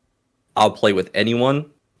 I'll play with anyone.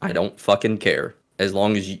 I don't fucking care, as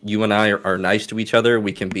long as you and I are nice to each other.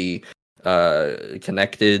 We can be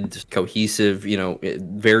connected, cohesive.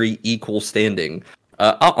 Very equal standing.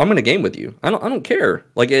 I'm gonna game with you. I don't care.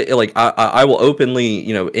 I will openly,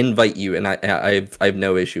 invite you, and I have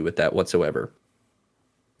no issue with that whatsoever.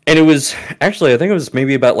 And it was actually, I think it was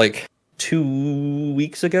maybe about like 2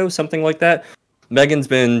 weeks ago, something like that. Megan's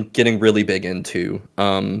been getting really big into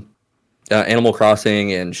Animal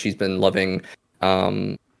Crossing, and she's been loving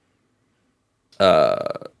Stardew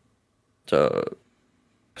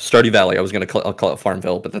Valley. I was gonna call it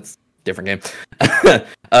Farmville, but that's a different game.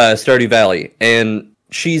 Stardew Valley, and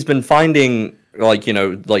she's been finding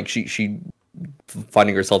she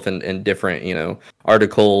finding herself in different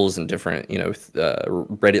articles and different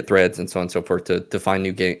Reddit threads and so on and so forth to find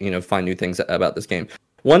new game find new things about this game.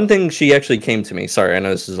 One thing she actually came to me. Sorry, I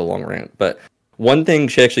know this is a long rant, but one thing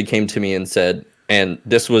she actually came to me and said, and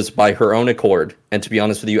this was by her own accord. And to be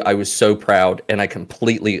honest with you, I was so proud, and I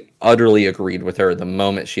completely, utterly agreed with her the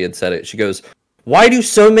moment she had said it. She goes, "Why do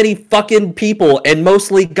so many fucking people, and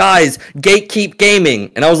mostly guys, gatekeep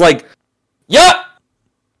gaming?" And I was like, yup!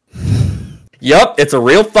 Yup, it's a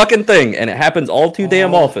real fucking thing, and it happens all too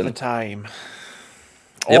damn often. All the time.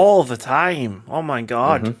 Yep. All the time. Oh my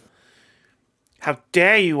god. Mm-hmm. How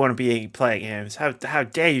dare you want to be playing games? How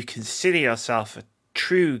dare you consider yourself a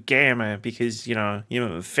true gamer because, you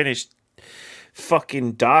haven't finished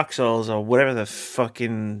fucking Dark Souls or whatever the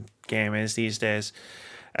fucking game is these days.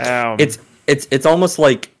 It's almost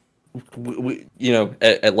like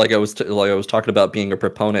like I was talking about being a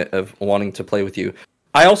proponent of wanting to play with you.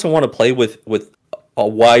 I also want to play with a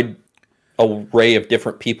wide array of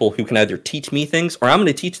different people who can either teach me things, or I'm going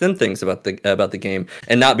to teach them things about the game,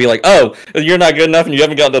 and not be like, "Oh, you're not good enough and you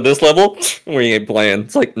haven't gotten to this level, we ain't playing."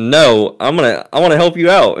 It's like, no, I want to help you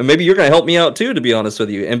out, and maybe you're going to help me out too, to be honest with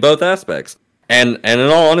you, in both aspects. And in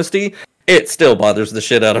all honesty, it still bothers the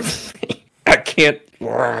shit out of me. I can't.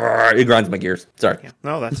 It grinds my gears. Sorry. Yeah,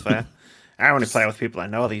 no, that's fair. I only play with people I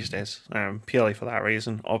know these days, purely for that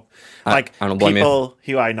reason. Or I don't blame people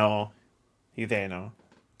who I know, who they know.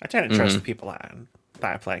 I tend to trust the people that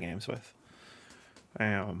I play games with.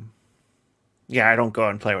 Yeah, I don't go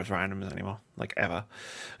and play with randoms anymore, like ever.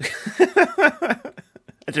 I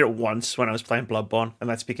did it once when I was playing Bloodborne, and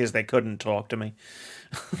that's because they couldn't talk to me.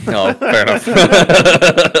 Oh, fair enough.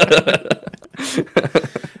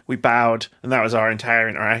 We bowed, and that was our entire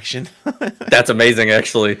interaction. That's amazing,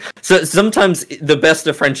 actually. So sometimes the best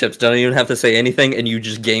of friendships don't even have to say anything, and you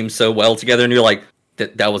just game so well together, and you're like,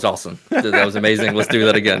 that was awesome. That was amazing. Let's do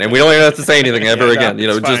that again. And we don't even have to say anything ever again.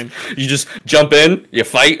 You just jump in, you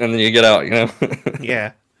fight, and then you get out.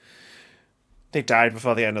 Yeah. They died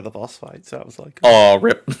before the end of the boss fight, so I was like, oh,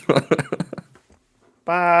 rip.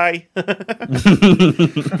 Bye.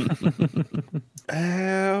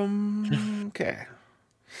 Okay.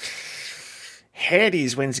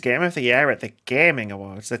 Hades wins Game of the Year at the Gayming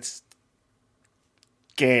Awards. That's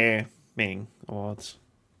Gayming Awards.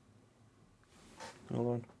 Hold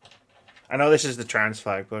on. I know this is the trans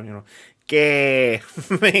flag, but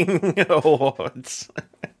Gayming Awards.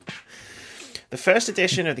 The first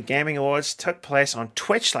edition of the Gayming Awards took place on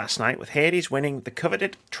Twitch last night, with Hades winning the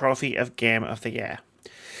coveted trophy of Game of the Year.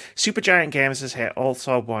 Supergiant Games has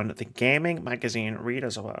also won the Gaming Magazine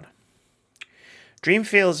Readers Award.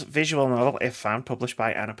 Dreamfield's visual novel, If Found, published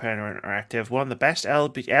by Annapurna Interactive, won the Best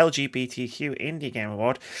LGBTQ Indie Game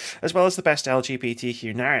Award, as well as the Best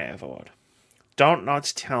LGBTQ Narrative Award. Don't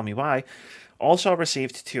Nods Tell Me Why also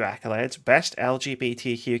received 2 accolades, Best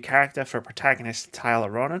LGBTQ Character for Protagonist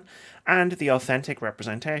Tyler Ronan, and the Authentic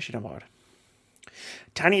Representation Award.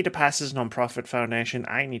 Tanya DePass's non-profit foundation,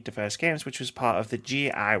 I Need Diverse Games, which was part of the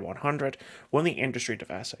GI 100, won the Industry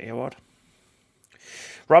Diversity Award.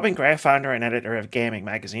 Robin Gray, founder and editor of Gaming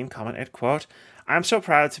Magazine, commented, quote, I'm so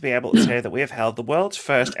proud to be able to say that we have held the world's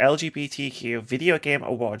first LGBTQ video game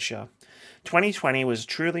award show. 2020 was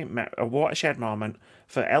truly a watershed moment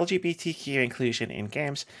for LGBTQ inclusion in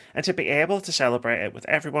games, and to be able to celebrate it with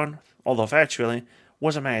everyone, although virtually,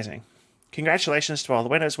 was amazing. Congratulations to all the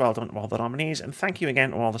winners, well done to all the nominees, and thank you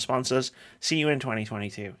again to all the sponsors. See you in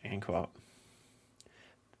 2022, end quote.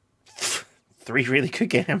 3 really good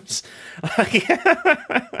games.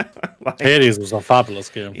 Hades was a fabulous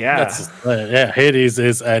game. Yeah. Hades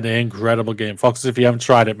is an incredible game. Fox, if you haven't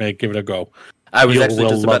tried it, mate, give it a go. I was actually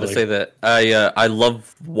just about to say that I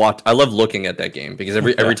love looking at that game, because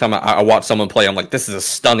every time I watch someone play, I'm like, this is a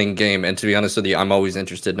stunning game, and to be honest with you, I'm always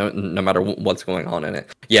interested no matter what's going on in it.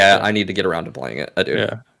 Yeah, I need to get around to playing it. I do.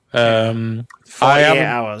 Yeah. 48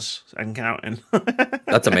 hours and counting.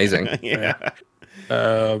 That's amazing. Yeah.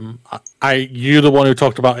 You're the one who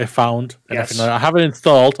talked about If Found. And yes. I haven't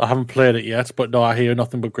installed. I haven't played it yet, but no, I hear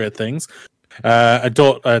nothing but great things.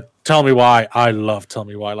 Tell Me Why. I love Tell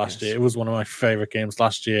Me Why last year. It was one of my favorite games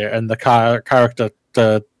last year, and the character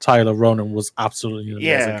Tyler Ronan was absolutely an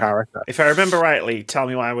amazing character. If I remember rightly, Tell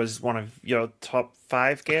Me Why was one of your top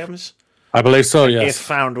 5 games. I believe so. Yes. If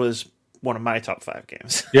Found was one of my top 5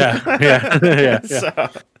 games. Yeah. So,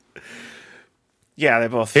 yeah, they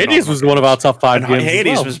both. Hades was one of our top 5 games.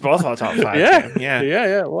 Hades was both our top 5. Yeah,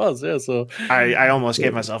 it was. Yeah, so I almost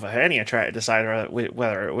gave myself a hernia trying to decide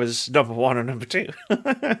whether it was number 1 or number 2.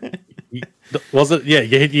 Was it? Yeah,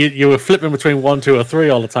 you were flipping between 1, 2, or 3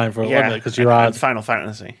 all the time for it, wasn't it? Because you had Final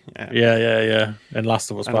Fantasy. Yeah, and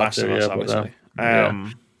Last of Us Part 2. Obviously.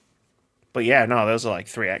 But yeah, no, those are like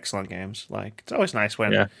 3 excellent games. Like, it's always nice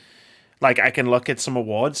when. Like, I can look at some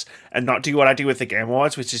awards and not do what I do with the Game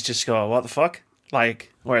Awards, which is just go, what the fuck?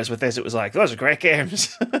 Like, whereas with this, it was like, those are great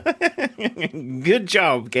games. Good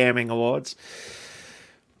job, Gaming Awards.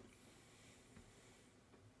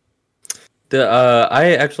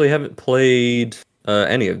 I actually haven't played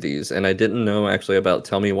any of these, and I didn't know actually about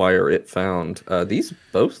Tell Me Why or It Found. These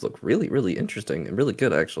both look really, really interesting and really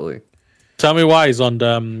good, actually. Tell Me Why is on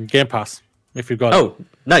Game Pass. If you've got it.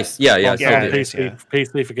 Nice. Yeah.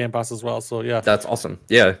 PC for Game Pass as well. So yeah, that's awesome.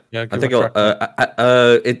 Yeah. I think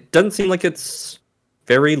it doesn't seem like it's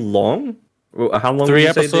very long. How long? 3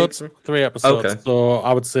 episodes. 3 episodes. Okay. So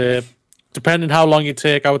I would say, depending how long you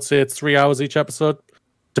take, I would say it's 3 hours each episode.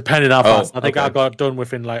 Depending how fast. I think I got done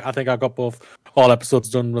within I think I got all episodes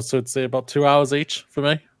done. So I'd say about 2 hours each for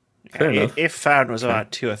me. If Found was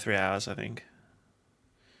about 2 or 3 hours, I think.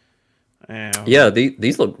 Yeah,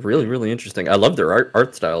 these look really, really interesting. I love their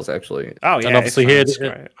art styles, actually. Oh yeah, and obviously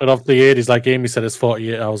Hades, like Amy said, is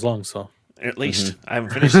 48 hours long. So at least I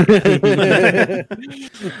haven't finished it.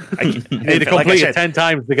 You need to complete it 10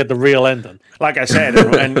 times to get the real ending. Like I said,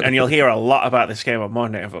 and you'll hear a lot about this game on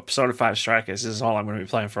Monday. But Persona 5 Strikers is all I'm going to be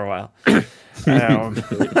playing for a while.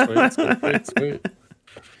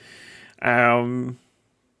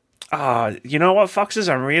 You know what, Foxes?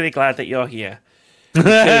 I'm really glad that you're here.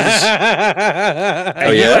 Because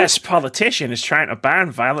a US politician is trying to ban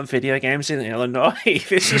violent video games in Illinois.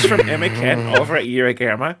 This is from Maquette over at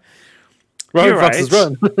Eurogamer.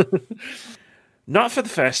 Run. Not for the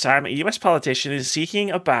first time, a US politician is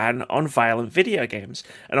seeking a ban on violent video games,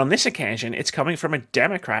 and on this occasion, it's coming from a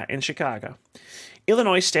Democrat in Chicago.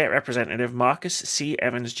 Illinois State Representative Marcus C.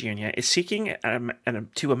 Evans Jr. is seeking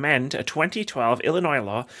to amend a 2012 Illinois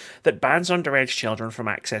law that bans underage children from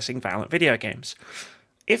accessing violent video games.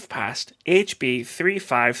 If passed, HB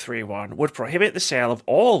 3531 would prohibit the sale of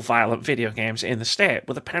all violent video games in the state,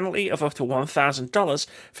 with a penalty of up to $1,000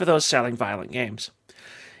 for those selling violent games.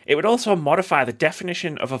 It would also modify the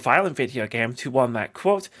definition of a violent video game to one that,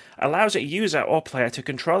 quote, allows a user or player to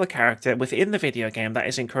control a character within the video game that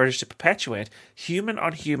is encouraged to perpetuate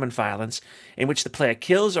human-on-human violence in which the player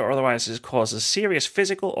kills or otherwise causes serious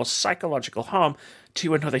physical or psychological harm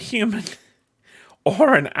to another human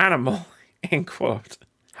or an animal, end quote.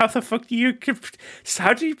 How the fuck do you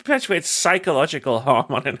perpetuate psychological harm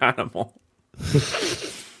on an animal?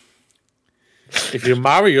 If you're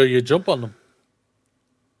Mario, you jump on them.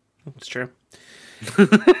 It's true.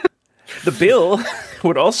 The bill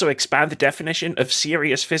would also expand the definition of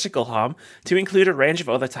serious physical harm to include a range of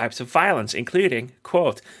other types of violence, including,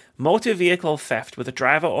 quote, motor vehicle theft with a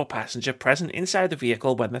driver or passenger present inside the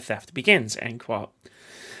vehicle when the theft begins, end quote.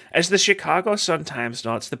 As the Chicago Sun-Times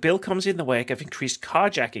notes, the bill comes in the wake of increased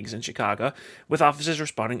carjackings in Chicago, with officers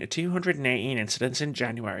responding to 218 incidents in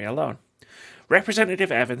January alone.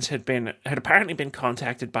 Representative Evans had apparently been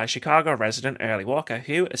contacted by Chicago resident Early Walker,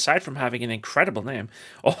 who, aside from having an incredible name,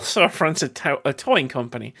 also runs a towing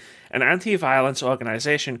company, an anti-violence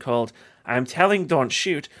organization called I'm Telling Don't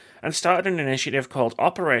Shoot, and started an initiative called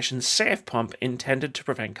Operation Safe Pump intended to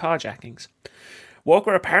prevent carjackings.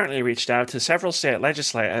 Walker apparently reached out to several state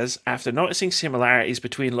legislators after noticing similarities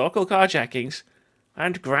between local carjackings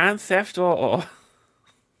and Grand Theft Auto.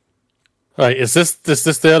 Right, is this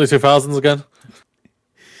the early 2000s again?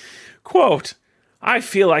 Quote, I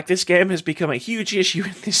feel like this game has become a huge issue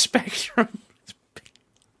in this spectrum.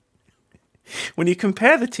 When you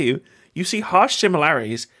compare the two, you see harsh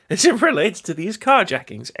similarities as it relates to these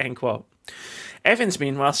carjackings, end quote. Evans,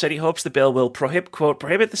 meanwhile, said he hopes the bill will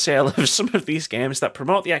prohibit the sale of some of these games that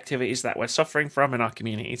promote the activities that we're suffering from in our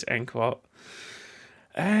communities, end quote.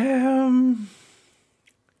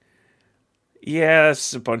 Yeah,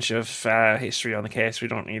 that's a bunch of history on the case. We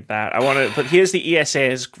don't need that. But here's the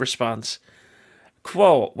ESA's response.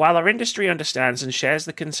 Quote, while our industry understands and shares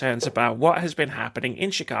the concerns about what has been happening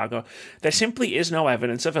in Chicago, there simply is no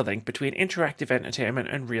evidence of a link between interactive entertainment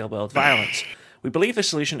and real-world violence. We believe the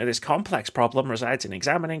solution to this complex problem resides in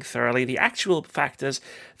examining thoroughly the actual factors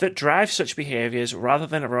that drive such behaviors rather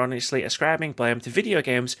than erroneously ascribing blame to video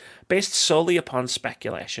games based solely upon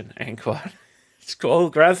speculation, end quote. It's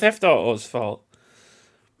called Grand Theft Auto's fault.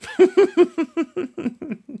 Hey,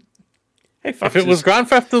 if it was Grand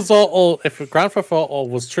Theft Auto, if Grand Theft Auto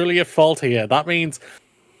was truly at fault here, that means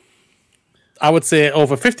I would say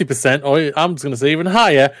over 50%, or I'm just going to say even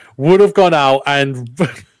higher, would have gone out and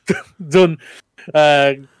done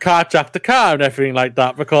carjacked the car and everything like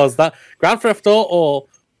that, because that Grand Theft Auto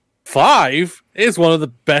 5 is one of the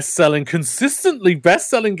consistently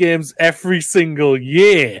best-selling games every single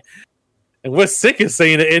year. And we're sick of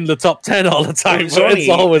seeing it in the top 10 all the time, but it's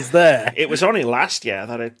always there. It was only last year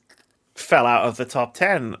that it fell out of the top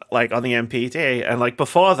 10, like on the MPD, and like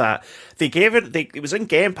before that, it was in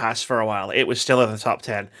Game Pass for a while, it was still in the top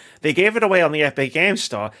 10. They gave it away on the Epic Games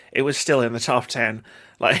Store, it was still in the top 10.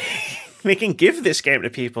 Like, they can give this game to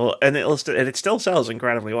people, and it still sells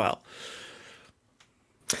incredibly well.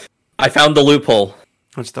 I found the loophole.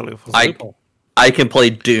 What's the loophole? I can play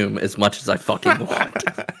Doom as much as I fucking want.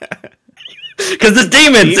 Because it's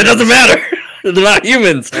demons. It doesn't matter. They're not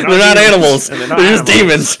humans. They're not animals. They're just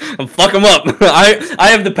demons. And fuck them up. I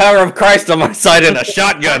have the power of Christ on my side and a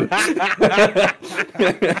shotgun.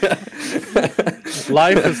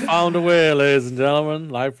 Life has found a way, ladies and gentlemen.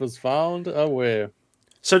 Life has found a way.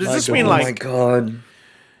 So does this mean like? Oh my god.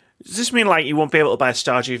 Does this mean like you won't be able to buy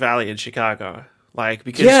Stardew Valley in Chicago? Like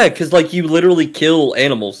because like you literally kill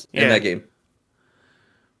animals in that game.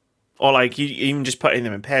 Or, like, you even just putting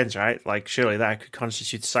them in pens, right? Like, surely that could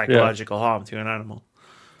constitute psychological harm to an animal.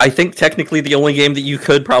 I think technically the only game that you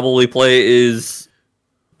could probably play is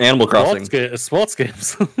Animal Crossing. Sports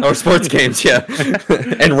games. Or sports games, yeah.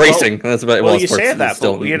 And racing. That's about it. Well, you say that,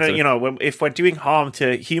 but, if we're doing harm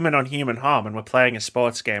to human-on-human harm and we're playing a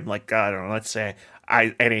sports game, like, I don't know, let's say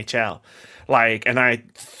NHL, like, and I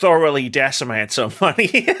thoroughly decimate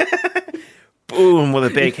somebody, boom, with a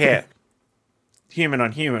big hit. Human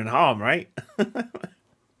on human harm, right?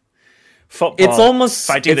 Football. It's almost.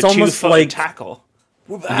 If I do the 2-foot tackle.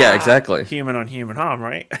 Yeah, exactly. Human on human harm,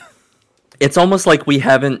 right? It's almost like we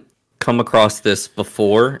haven't come across this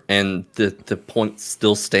before, and the point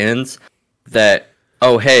still stands that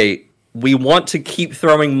hey, we want to keep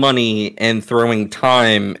throwing money and throwing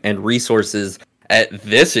time and resources at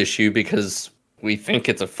this issue because we think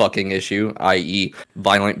it's a fucking issue, i.e.,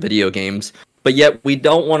 violent video games. But yet we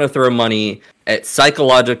don't want to throw money at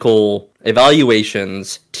psychological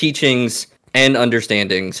evaluations, teachings, and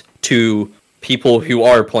understandings to people who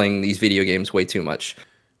are playing these video games way too much.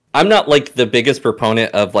 I'm not like the biggest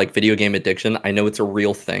proponent of like video game addiction. I know it's a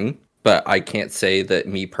real thing. but I can't say that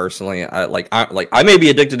me personally. I may be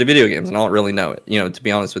addicted to video games, and I don't really know it. To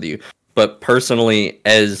be honest with you, but personally,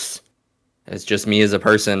 as just me as a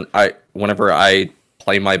person, whenever I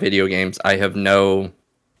play my video games, I have no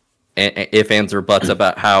if, ands, or buts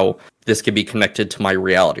about how this could be connected to my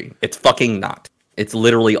reality. It's fucking not. It's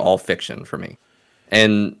literally all fiction for me.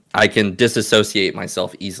 And I can disassociate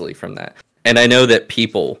myself easily from that. And I know that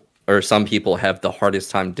some people have the hardest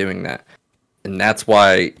time doing that. And that's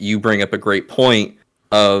why you bring up a great point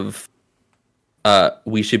of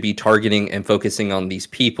we should be targeting and focusing on these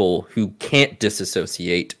people who can't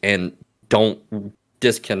disassociate and don't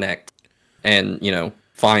disconnect and,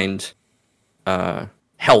 find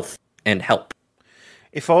health and help.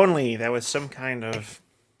 If only there was some kind of,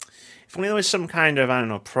 I don't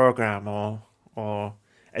know, program or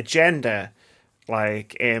agenda,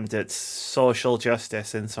 like aimed at social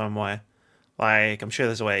justice in some way. Like, I'm sure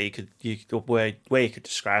there's a way you could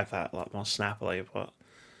describe that a lot more snappily, but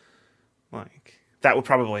like that would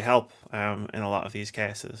probably help in a lot of these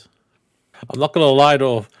cases. I'm not gonna lie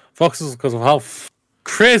though, Foxes, because of how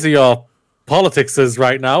crazy your politics is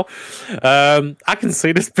right now. I can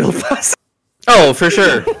see this bill pass. Oh, for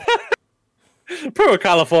sure. Poor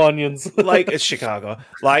Californians. Like, it's Chicago.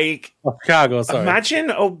 Like, Chicago, sorry. Imagine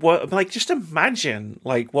what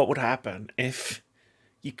would happen if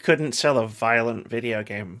you couldn't sell a violent video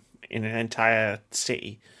game in an entire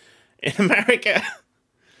city in America.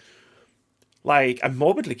 Like, I'm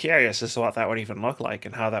morbidly curious as to what that would even look like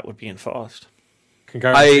and how that would be enforced. I can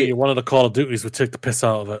guarantee you one of the Call of Duties would take the piss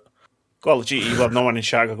out of it. Call of Duty, well, no one in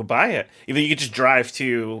Chicago could buy it. Either you could just drive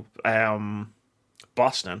to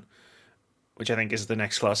Boston, which I think is the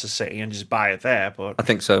next closest city, and just buy it there. But I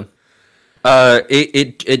think so.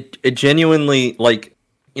 It genuinely, like,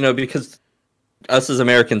 because us as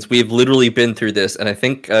Americans, we've literally been through this, and I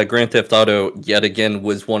think Grand Theft Auto yet again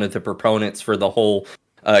was one of the proponents for the whole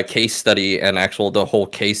case study and the whole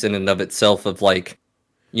case in and of itself of like,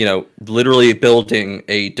 literally building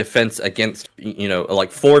a defense against,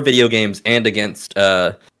 like for video games and against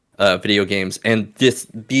video games, and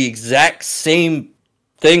the exact same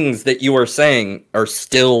things that you are saying are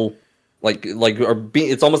still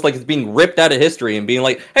it's almost like it's being ripped out of history and being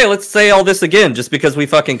like, hey, let's say all this again just because we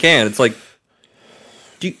fucking can. It's like,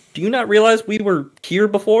 do you not realize we were here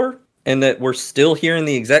before and that we're still here in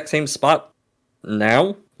the exact same spot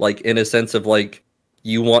now? Like, in a sense of like,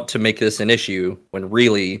 you want to make this an issue when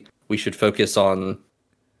really we should focus on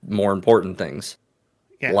more important things,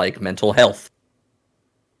 like mental health.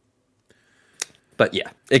 But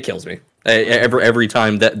yeah, it kills me every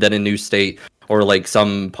time that a new state or like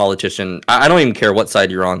some politician, I don't even care what side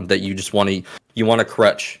you're on, that you just want to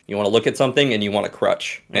crutch. You want to look at something and you want to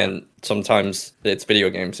crutch. And sometimes it's video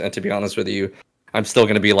games. And to be honest with you, I'm still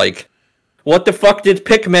going to be like, what the fuck did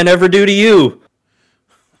Pikmin ever do to you?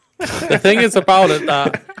 The thing is about it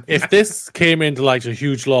that if this came into like a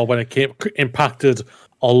huge law when it impacted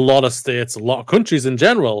a lot of states, a lot of countries in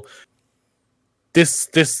general, this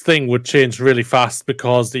thing would change really fast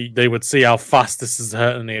because they would see how fast this is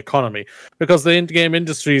hurting the economy. Because the in-game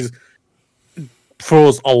industry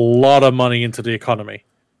throws a lot of money into the economy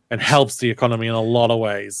and helps the economy in a lot of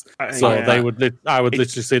ways. So I would literally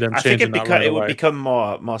see them changing that right away. It would become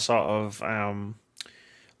more sort of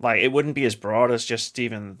like, it wouldn't be as broad as just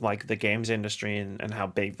even like the games industry and how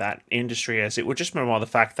big that industry is. It would just be more the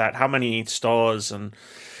fact that how many stores and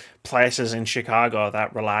places in Chicago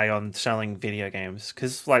that rely on selling video games.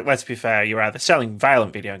 Because, like, let's be fair, you're either selling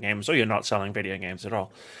violent video games or you're not selling video games at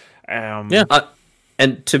all.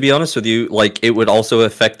 And to be honest with you, like, it would also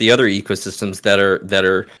affect the other ecosystems that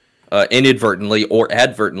are inadvertently or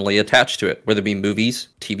advertently attached to it, whether it be movies,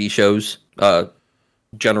 TV shows,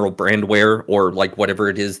 general brandware, or like whatever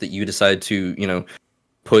it is that you decide to,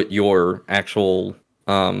 put your actual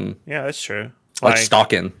that's true. Like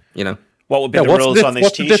stock in, What would be the rules on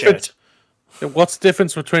this T-shirt? What's the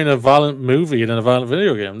difference between a violent movie and a violent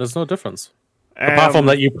video game? There's no difference. Apart from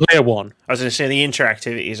that you play one. I was going to say the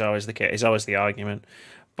interactivity is always the argument.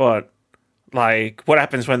 But like, what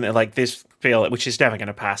happens when like this bill, which is never going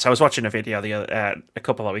to pass? I was watching a video a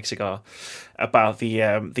couple of weeks ago about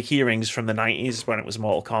the hearings from the 90s when it was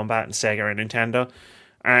Mortal Kombat and Sega and Nintendo.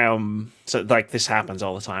 So like, this happens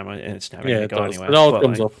all the time and it's never going to go anywhere. It all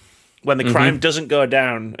comes up. When the crime doesn't go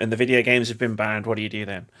down and the video games have been banned, what do you do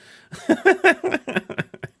then?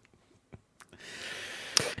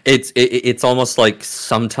 It's almost like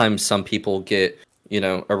sometimes some people get,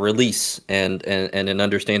 a release and an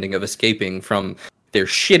understanding of escaping from their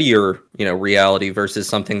shittier, reality versus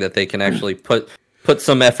something that they can actually put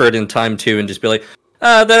some effort and time to and just be like,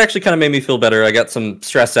 That actually kind of made me feel better. I got some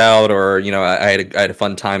stress out, or I had a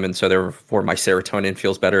fun time, and so therefore my serotonin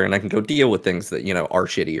feels better, and I can go deal with things that are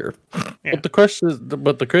shittier. Yeah. But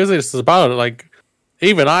the craziest about it, like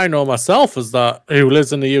even I know myself, is that who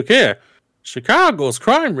lives in the UK, Chicago's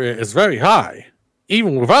crime rate is very high,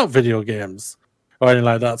 even without video games or anything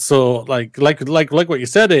like that. So like what you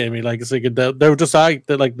said, Amy, like it's like they'll just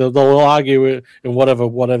they'll argue it in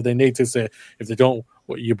whatever they need to say. If they don't,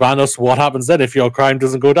 you ban us, what happens then if your crime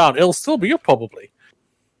doesn't go down? It'll still be up probably.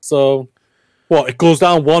 So what, it goes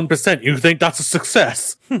down 1%? You think that's a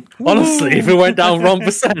success? Honestly, if it went down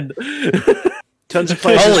 1%. Tons of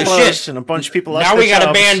places Holy closed shit. And a bunch of people lost Now we their gotta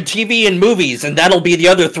jobs. ban TV and movies, and that'll be the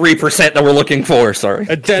other 3% that we're looking for. Sorry.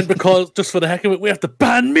 And then because just for the heck of it, we have to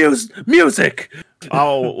ban music.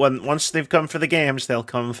 Oh, once they've come for the games, they'll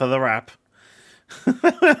come for the rap.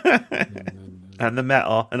 And the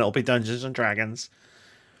metal, and it'll be Dungeons and Dragons.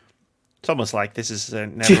 It's almost like this is a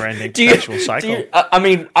never-ending perpetual cycle.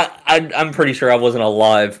 I'm pretty sure I wasn't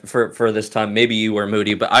alive for this time. Maybe you were,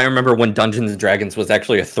 Moody, but I remember when Dungeons and Dragons was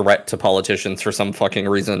actually a threat to politicians for some fucking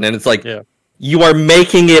reason. And it's like, You are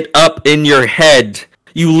making it up in your head.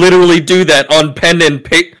 You literally do that on pen and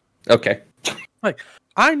paper. Okay. Like,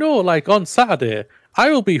 I know, like, on Saturday,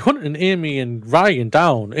 I will be hunting Amy and Ryan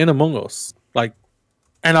down in Among Us. Like,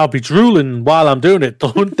 and I'll be drooling while I'm doing it to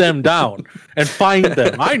hunt them down and find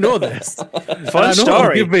them. I know this. Fun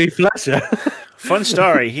story. Give me pleasure. Fun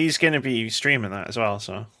story. He's going to be streaming that as well.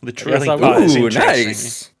 So the trailing I will. part is Ooh, interesting.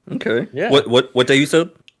 nice. Okay. Yeah. What day you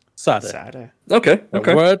said? Saturday. Okay.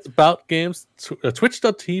 Words About Games,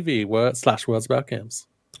 twitch.tv /words about games.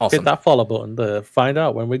 Awesome. Hit that follow button to find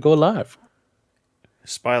out when we go live.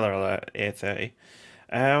 Spoiler alert, 8:30.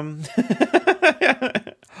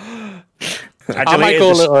 I might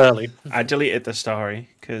go a little early. I deleted the story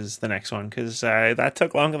because that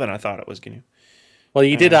took longer than I thought it was going to. Well,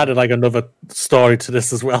 you did add like another story to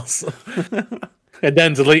this as well, so. And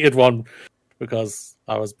then deleted one because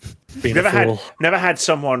I was being a fool. Never had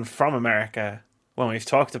someone from America when we've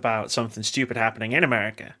talked about something stupid happening in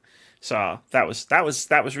America, so that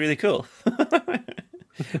was really cool.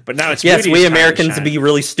 But now it's yes, Moody's we time to Americans shine. be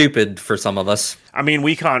really stupid for some of us. I mean,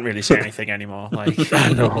 we can't really say anything anymore. Like,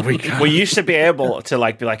 No, we can't. we used to be able to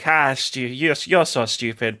like be like, you're so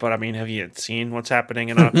stupid. But I mean, have you seen what's happening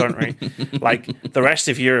in our country? Like, the rest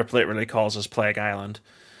of Europe literally calls us Plague Island.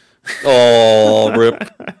 Oh, rip.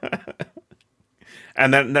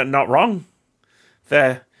 And they're not wrong.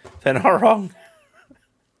 They're not wrong.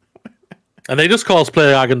 And they just call us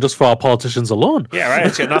Plague Island just for our politicians alone. Yeah, right.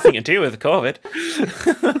 It's got nothing to do with COVID.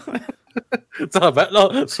 It's not about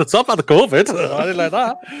the COVID. I didn't like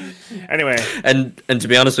that. Anyway, And to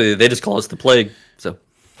be honest with you, they just call us the plague. So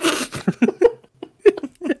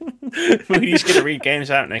Moody's going to read games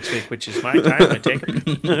out next week, which is my time. I take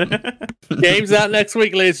it. Games out next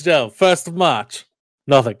week, ladies and gentlemen. 1st of March.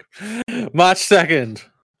 Nothing. March 2nd.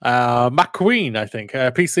 McQueen, I think.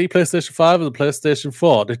 PC, PlayStation 5, and the PlayStation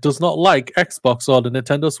 4. It does not like Xbox or the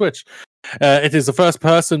Nintendo Switch. It is a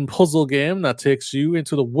first-person puzzle game that takes you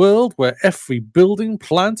into the world where every building,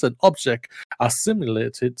 plant, and object are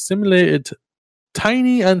simulated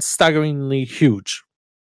tiny and staggeringly huge.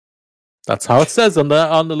 That's how it says on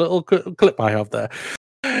the little clip I have there.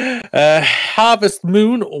 Harvest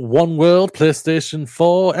Moon, One World, PlayStation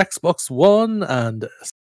 4, Xbox One, and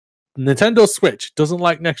Nintendo Switch. Doesn't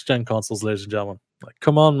like next-gen consoles, ladies and gentlemen. Like,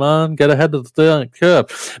 come on, man, get ahead of the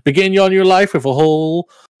curve. Begin your new life with a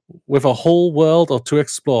whole world to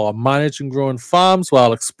explore. Manage and growing farms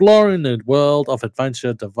while exploring the world of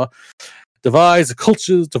adventure. Diverse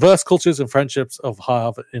cultures and friendships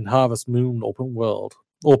in Harvest Moon Open World,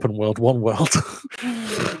 One World.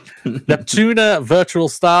 Neptuna Virtual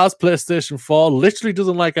Stars, PlayStation 4. Literally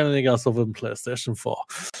doesn't like anything else other than PlayStation 4.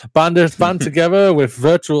 Band together with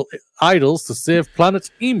virtual idols to save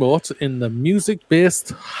planet Emote in the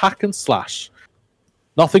music-based hack and slash.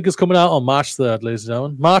 Nothing is coming out on March 3rd, ladies and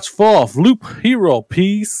gentlemen. March 4th, Loop Hero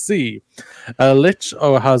PC. A lich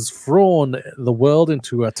has thrown the world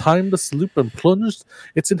into a timeless loop and plunged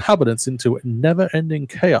its inhabitants into never-ending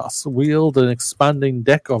chaos. Wield an expanding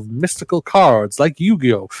deck of mystical cards like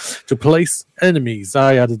Yu-Gi-Oh! To place enemies.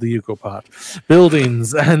 I added the Yu-Gi-Oh! Part.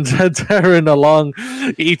 Buildings and tearing along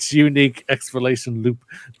each unique exploration loop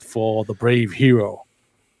for the brave hero.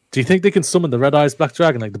 Do you think they can summon the Red Eyes Black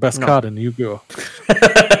Dragon like the best card in Yu-Gi-Oh?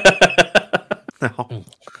 No.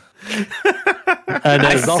 And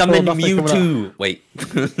I there's also summon nothing coming out. Mewtwo. Wait.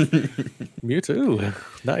 Mewtwo.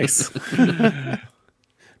 Nice.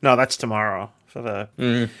 No, that's tomorrow for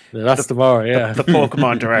the That's tomorrow, yeah. the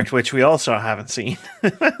Pokemon Direct, which we also haven't seen.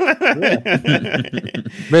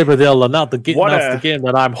 Maybe they'll announce the game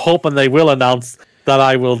that I'm hoping they will announce that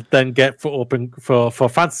I will then get for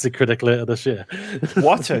Fantasy Critic later this year.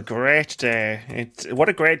 What a great day! What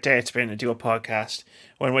a great day it's been to do a podcast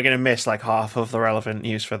when we're going to miss like half of the relevant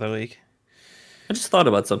news for the week. I just thought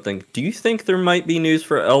about something. Do you think there might be news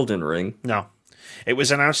for Elden Ring? No. It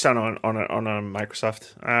was announced on a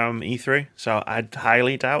Microsoft E3, so I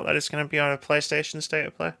highly doubt that it's going to be on a PlayStation State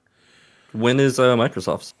of Play. When is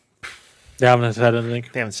Microsoft's? They haven't said anything.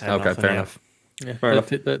 They haven't said okay, nothing fair yet. enough. Yeah, fair enough.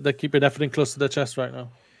 They're keeping everything close to their chest right now.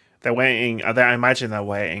 They're waiting. I imagine they're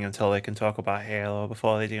waiting until they can talk about Halo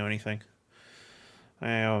before they do anything.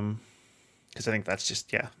 Because I think that's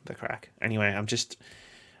just the crack. Anyway, I'm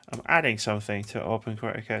adding something to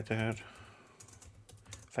OpenCritic Head-To-Head.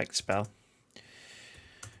 Fake spell.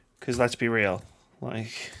 Because let's be real,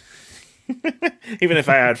 like, even if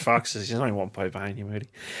I add Foxes, he's only 1 point behind you, Moody.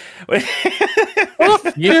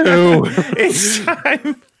 Fuck you! It's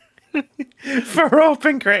time for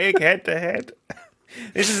OpenCritic Head-To-Head.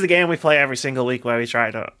 This is the game we play every single week where we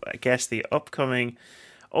try to guess the upcoming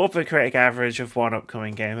OpenCritic average of one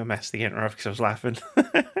upcoming game. I messed the intro up because I was laughing.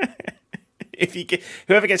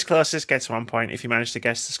 Whoever gets closest gets 1 point. If you manage to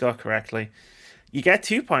guess the score correctly, you get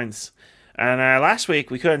 2 points. And last week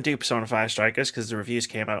we couldn't do Persona 5 Strikers because the reviews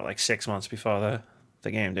came out like 6 months before the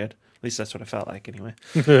game did. At least that's what it felt like anyway.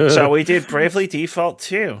 So we did Bravely Default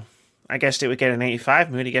 2. I guessed it would get an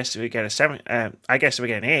 85. Moody guessed it would get a 70. I guessed it would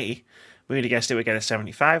get an 80. Moody guessed it would get a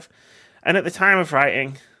 75. And at the time of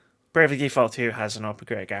writing, Bravely Default 2 has an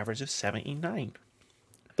OpenCritic average of 79.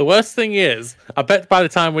 The worst thing is, I bet by the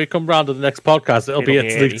time we come round to the next podcast, it'll be at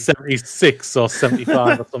least 76 or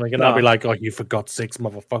 75 or something, and I'll be like, "Oh, you forgot 6,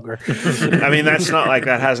 motherfucker." I mean, that's not like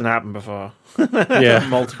that hasn't happened before. Yeah,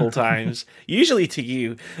 multiple times. Usually to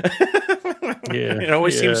you. Yeah, it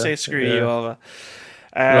always seems to screw you over.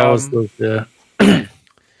 That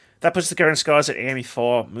puts the current scores at Amy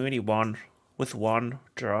 4, Moody 1, with 1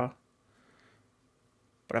 draw.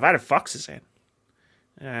 But I've added Foxes in.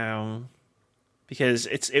 Because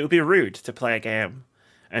it would be rude to play a game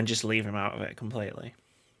and just leave him out of it completely.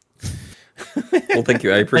 Well, thank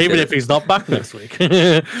you. I appreciate it. Even if he's not back next week.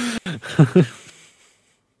 He'll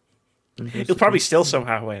probably still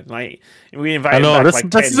somehow win. Like, we invite him back like 10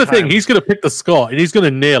 this is the thing. times. He's going to pick the score, and he's going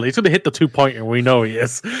to nail it. He's going to hit the 2-pointer, and we know he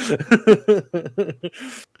is.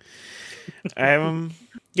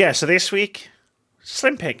 So this week,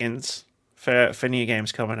 slim pickings for new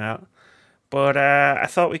games coming out. But I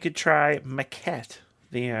thought we could try Maquette,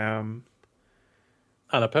 the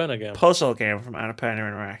Annapurna game. Puzzle game from Annapurna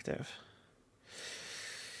Interactive.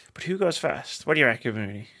 But who goes first? What do you reckon,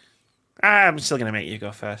 Moody? I'm still going to make you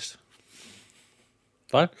go first.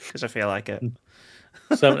 Fine. Because I feel like it.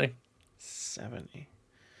 70. 70.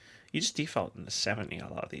 You just default into 70 a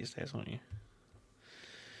lot these days, don't you?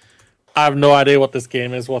 I have no idea what this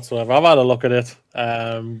game is whatsoever. I've had a look at it,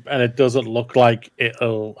 and it doesn't look like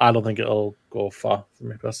it'll... I don't think it'll go far for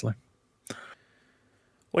me, personally.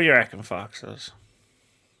 What do you reckon, Foxes?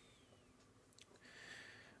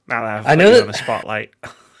 Now that I know that... on the spotlight.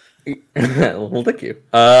 Well, thank you.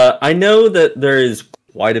 I know that there is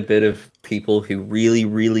quite a bit of people who really,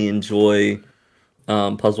 really enjoy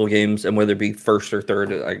puzzle games, and whether it be first or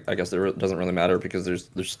third, I guess it doesn't really matter because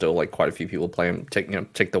there's still like quite a few people playing.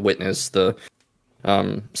 Take the Witness, the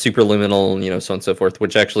Superliminal, and so on and so forth.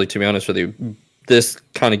 Which actually, to be honest with you, this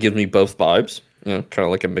kind of gives me both vibes. Kind of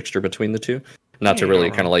like a mixture between the two. Not to really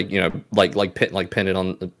kind of like pin it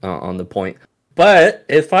on the point. But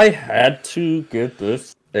if I had to give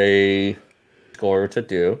this a score to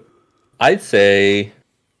do, I'd say.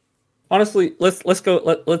 Honestly, let's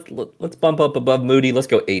bump up above Moody. Let's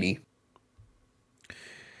go 80.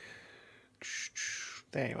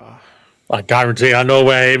 There you are. I guarantee I know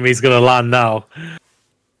where Amy's going to land now.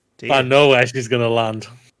 I know where she's going to land.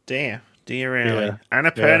 Do you really? Yeah.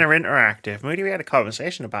 Annapurna Interactive. Moody, we had a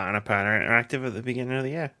conversation about Annapurna Interactive at the beginning of the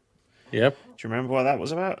year. Yep. Do you remember what that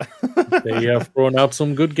was about? They have thrown out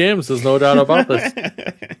some good games. There's no doubt about this.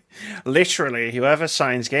 Literally, whoever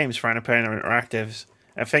signs games for Annapurna Interactives,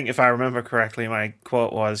 I think if I remember correctly, my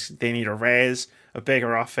quote was, they need a raise, a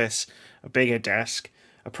bigger office, a bigger desk,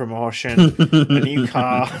 a promotion, a new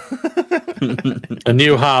car, a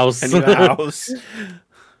new house, a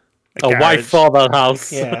wife for that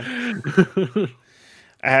house. Yeah.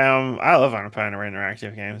 I love Annapurna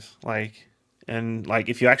Interactive games.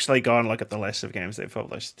 If you actually go and look at the list of games they've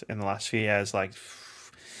published in the last few years, there's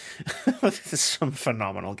some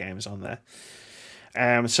phenomenal games on there.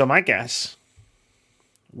 So my guess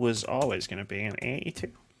was always going to be an 82.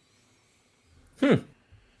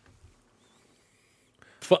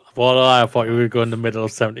 Well, I thought you were going in the middle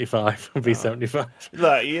of 75 and be 75. Look,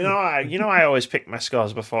 I always pick my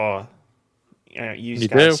scores before you You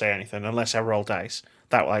guys do. say anything, unless I roll dice.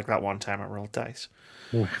 That one time I rolled dice.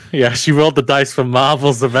 Yeah, she rolled the dice for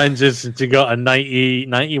Marvel's Avengers and she got a 90,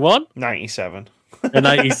 91? 97. A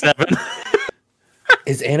 97.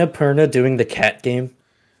 Is Annapurna doing the cat game?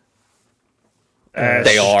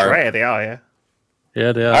 They are. Yeah, they are, yeah.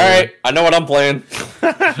 Yeah, they are. All right, I know what I'm playing.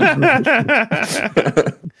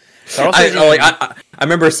 I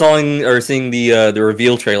remember seeing the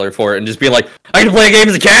reveal trailer for it and just being like, I can play a game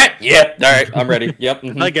as a cat. Yeah, all right, I'm ready. Yep.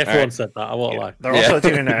 I think everyone said that. I won't lie. They're also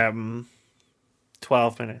doing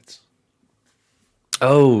 12 minutes.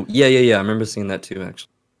 Oh yeah. I remember seeing that too.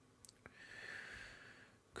 Actually,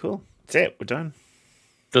 Cool. That's it. We're done.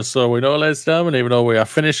 Just so we know, ladies and gentlemen, even though we are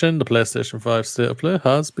finishing, the PlayStation 5 State of Play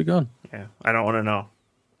has begun. Yeah, I don't want to know.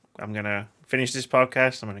 I'm gonna finish this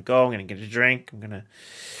podcast. I'm gonna go. I'm gonna get a drink. And then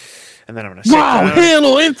I'm gonna sit Wow, down.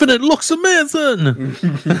 Halo Infinite looks amazing! I'm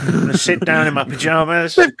gonna sit down in my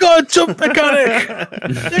pajamas. They've got a jump mechanic!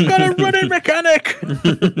 They've got a running mechanic!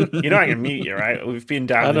 You know I can mute you, right? We've been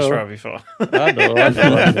down this road before. I know.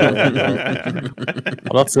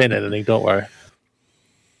 I'm not saying anything, don't worry.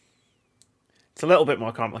 It's a little bit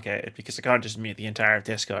more complicated because I can't just mute the entire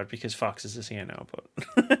Discord because Foxes is here now. But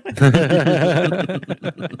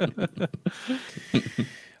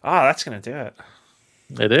that's gonna do it.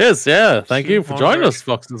 It is, yeah. Thank you for joining us,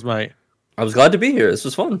 Foxes, mate. I was glad to be here. This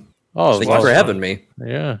was fun. Oh, Thank you for having me.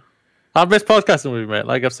 Yeah. I've missed podcasting with you, mate.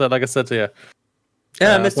 Like I said to you.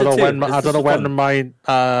 Yeah, I missed it too. I don't know when mine's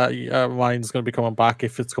going to be coming back,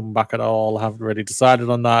 if it's coming back at all. I haven't really decided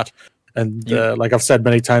on that. And like I've said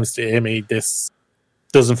many times to Amy, this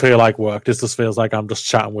doesn't feel like work. This just feels like I'm just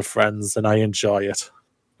chatting with friends, and I enjoy it.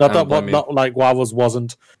 Not like WoW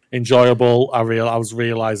wasn't enjoyable. I was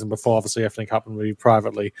realizing before, obviously, everything happened really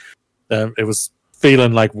privately. It was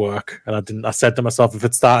feeling like work, and I said to myself, if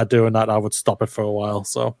it started doing that, I would stop it for a while.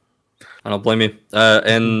 So I don't blame you.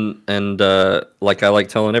 And like I like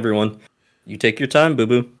telling everyone, you take your time, boo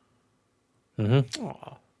boo. Mm-hmm.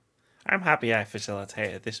 Aww. I'm happy I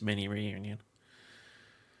facilitated this mini reunion.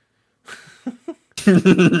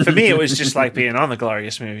 For me, it was just like being on the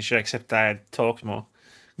Glorious Movie Show, except I had talked more.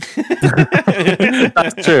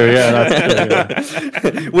 That's true. Yeah, that's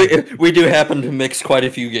true. Yeah. We do happen to mix quite a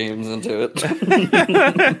few games into it.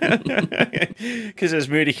 Because as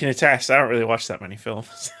Moody can attest, I don't really watch that many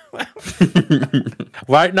films.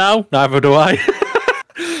 Right now, neither do I.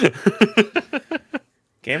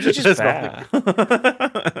 Games are just bad.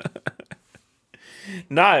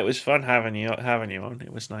 No, it was fun having you on.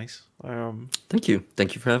 It was nice. Thank you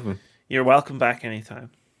for having me. You're welcome back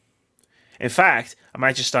anytime. In fact, I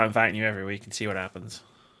might just start inviting you every week and see what happens.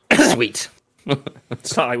 Sweet.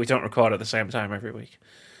 It's not like we don't record at the same time every week.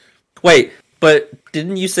 Wait, but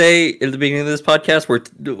didn't you say at the beginning of this podcast we're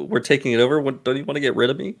taking it over? Don't you want to get rid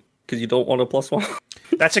of me because you don't want a +1?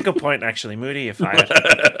 That's a good point, actually. Moody, you're fired.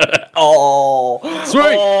 Oh,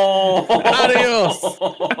 sweet. Adios.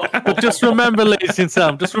 But just remember, ladies and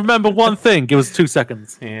gentlemen, just remember one thing. It was 2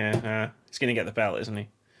 seconds. Yeah, he's gonna get the belt, isn't he?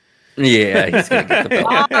 Yeah, he's gonna get the belt.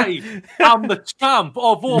 I am the champ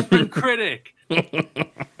of OpenCritic.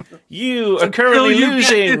 You are currently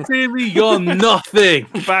losing. You're nothing.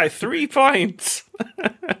 By 3 points.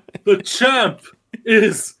 The champ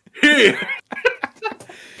is here.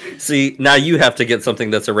 See, now you have to get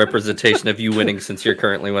something that's a representation of you winning since you're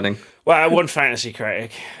currently winning. Well, I won Fantasy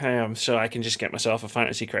Critic, so I can just get myself a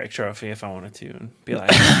Fantasy Critic trophy if I wanted to, and be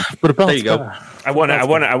like, but there you go. I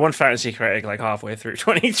won Fantasy Critic like halfway through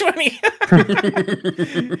 2020.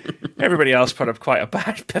 Everybody else put up quite a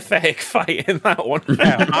bad, pathetic fight in that one.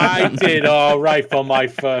 Yeah, I did all right for my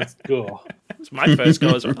first go. It's my first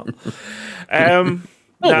go as well. No,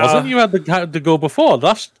 it wasn't. You had the go before.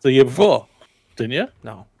 That's the year before, didn't you?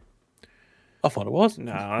 No. I thought it was.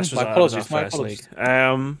 No, this was my our apologies. first league.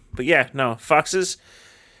 But yeah, no, Foxes.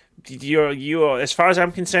 You're as far as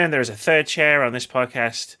I'm concerned, there is a third chair on this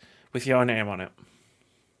podcast with your name on it.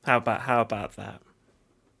 How about that?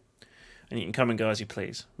 And you can come and go as you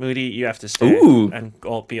please. Moody, you have to stay and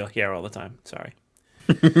be here all the time. Sorry.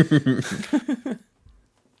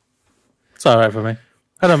 It's all right for me.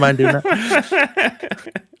 I don't mind doing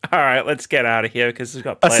that. All right, let's get out of here because we've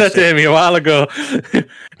got. I said to Amy a while ago,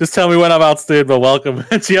 just tell me when I've outstayed my welcome.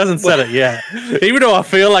 And she hasn't said it yet. Even though I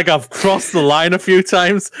feel like I've crossed the line a few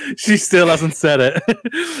times, she still hasn't said it.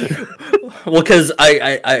 Well, because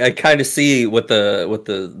I kind of see what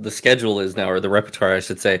the schedule is now, or the repertoire, I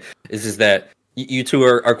should say, is that you two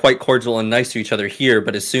are quite cordial and nice to each other here,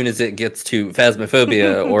 but as soon as it gets to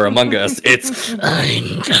Phasmophobia or Among Us, it's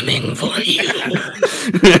I'm coming for you.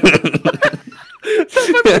 That's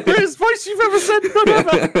the greatest voice you've ever said,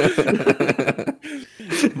 whatever.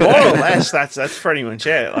 More or less, that's pretty much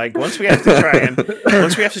it. Like once we have to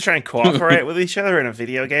try and cooperate with each other in a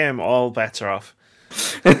video game, all bets are off.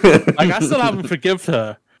 Like I still haven't forgiven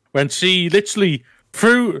her when she literally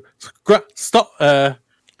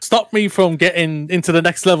stopped me from getting into the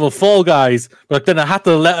next level of Fall Guys, but then I had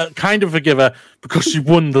to kind of forgive her because she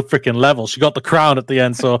won the freaking level. She got the crown at the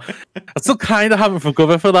end, so I still kind of haven't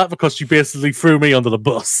forgiven her for that because she basically threw me under the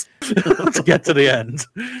bus to get to the end.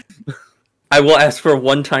 I will ask for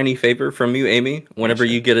one tiny favor from you, Amy. Whenever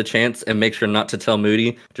you get a chance, and make sure not to tell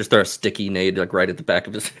Moody, just throw a sticky nade like right at the back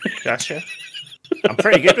of his head. Gotcha. I'm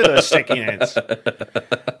pretty good with those sticky nades.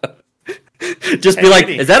 Just be like,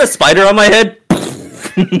 is that a spider on my head?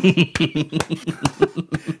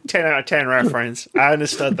 10 out of 10 reference. I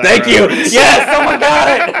understood that. Thank you. Yes, oh my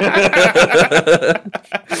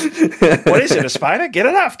god. What is it? A spider? Get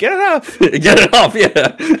it off. Get it off. Get it off.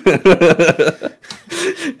 Yeah.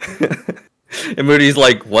 And Moody's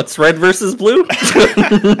like, "What's red versus blue?"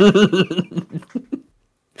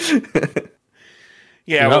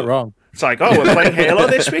 Yeah, you're not wrong. It's like, oh, we're playing Halo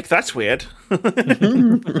this week? That's weird. Right,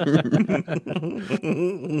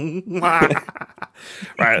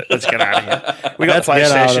 let's get out of here. We got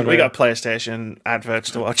PlayStation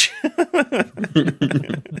adverts to watch.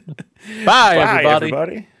 Bye,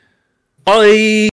 everybody. Bye.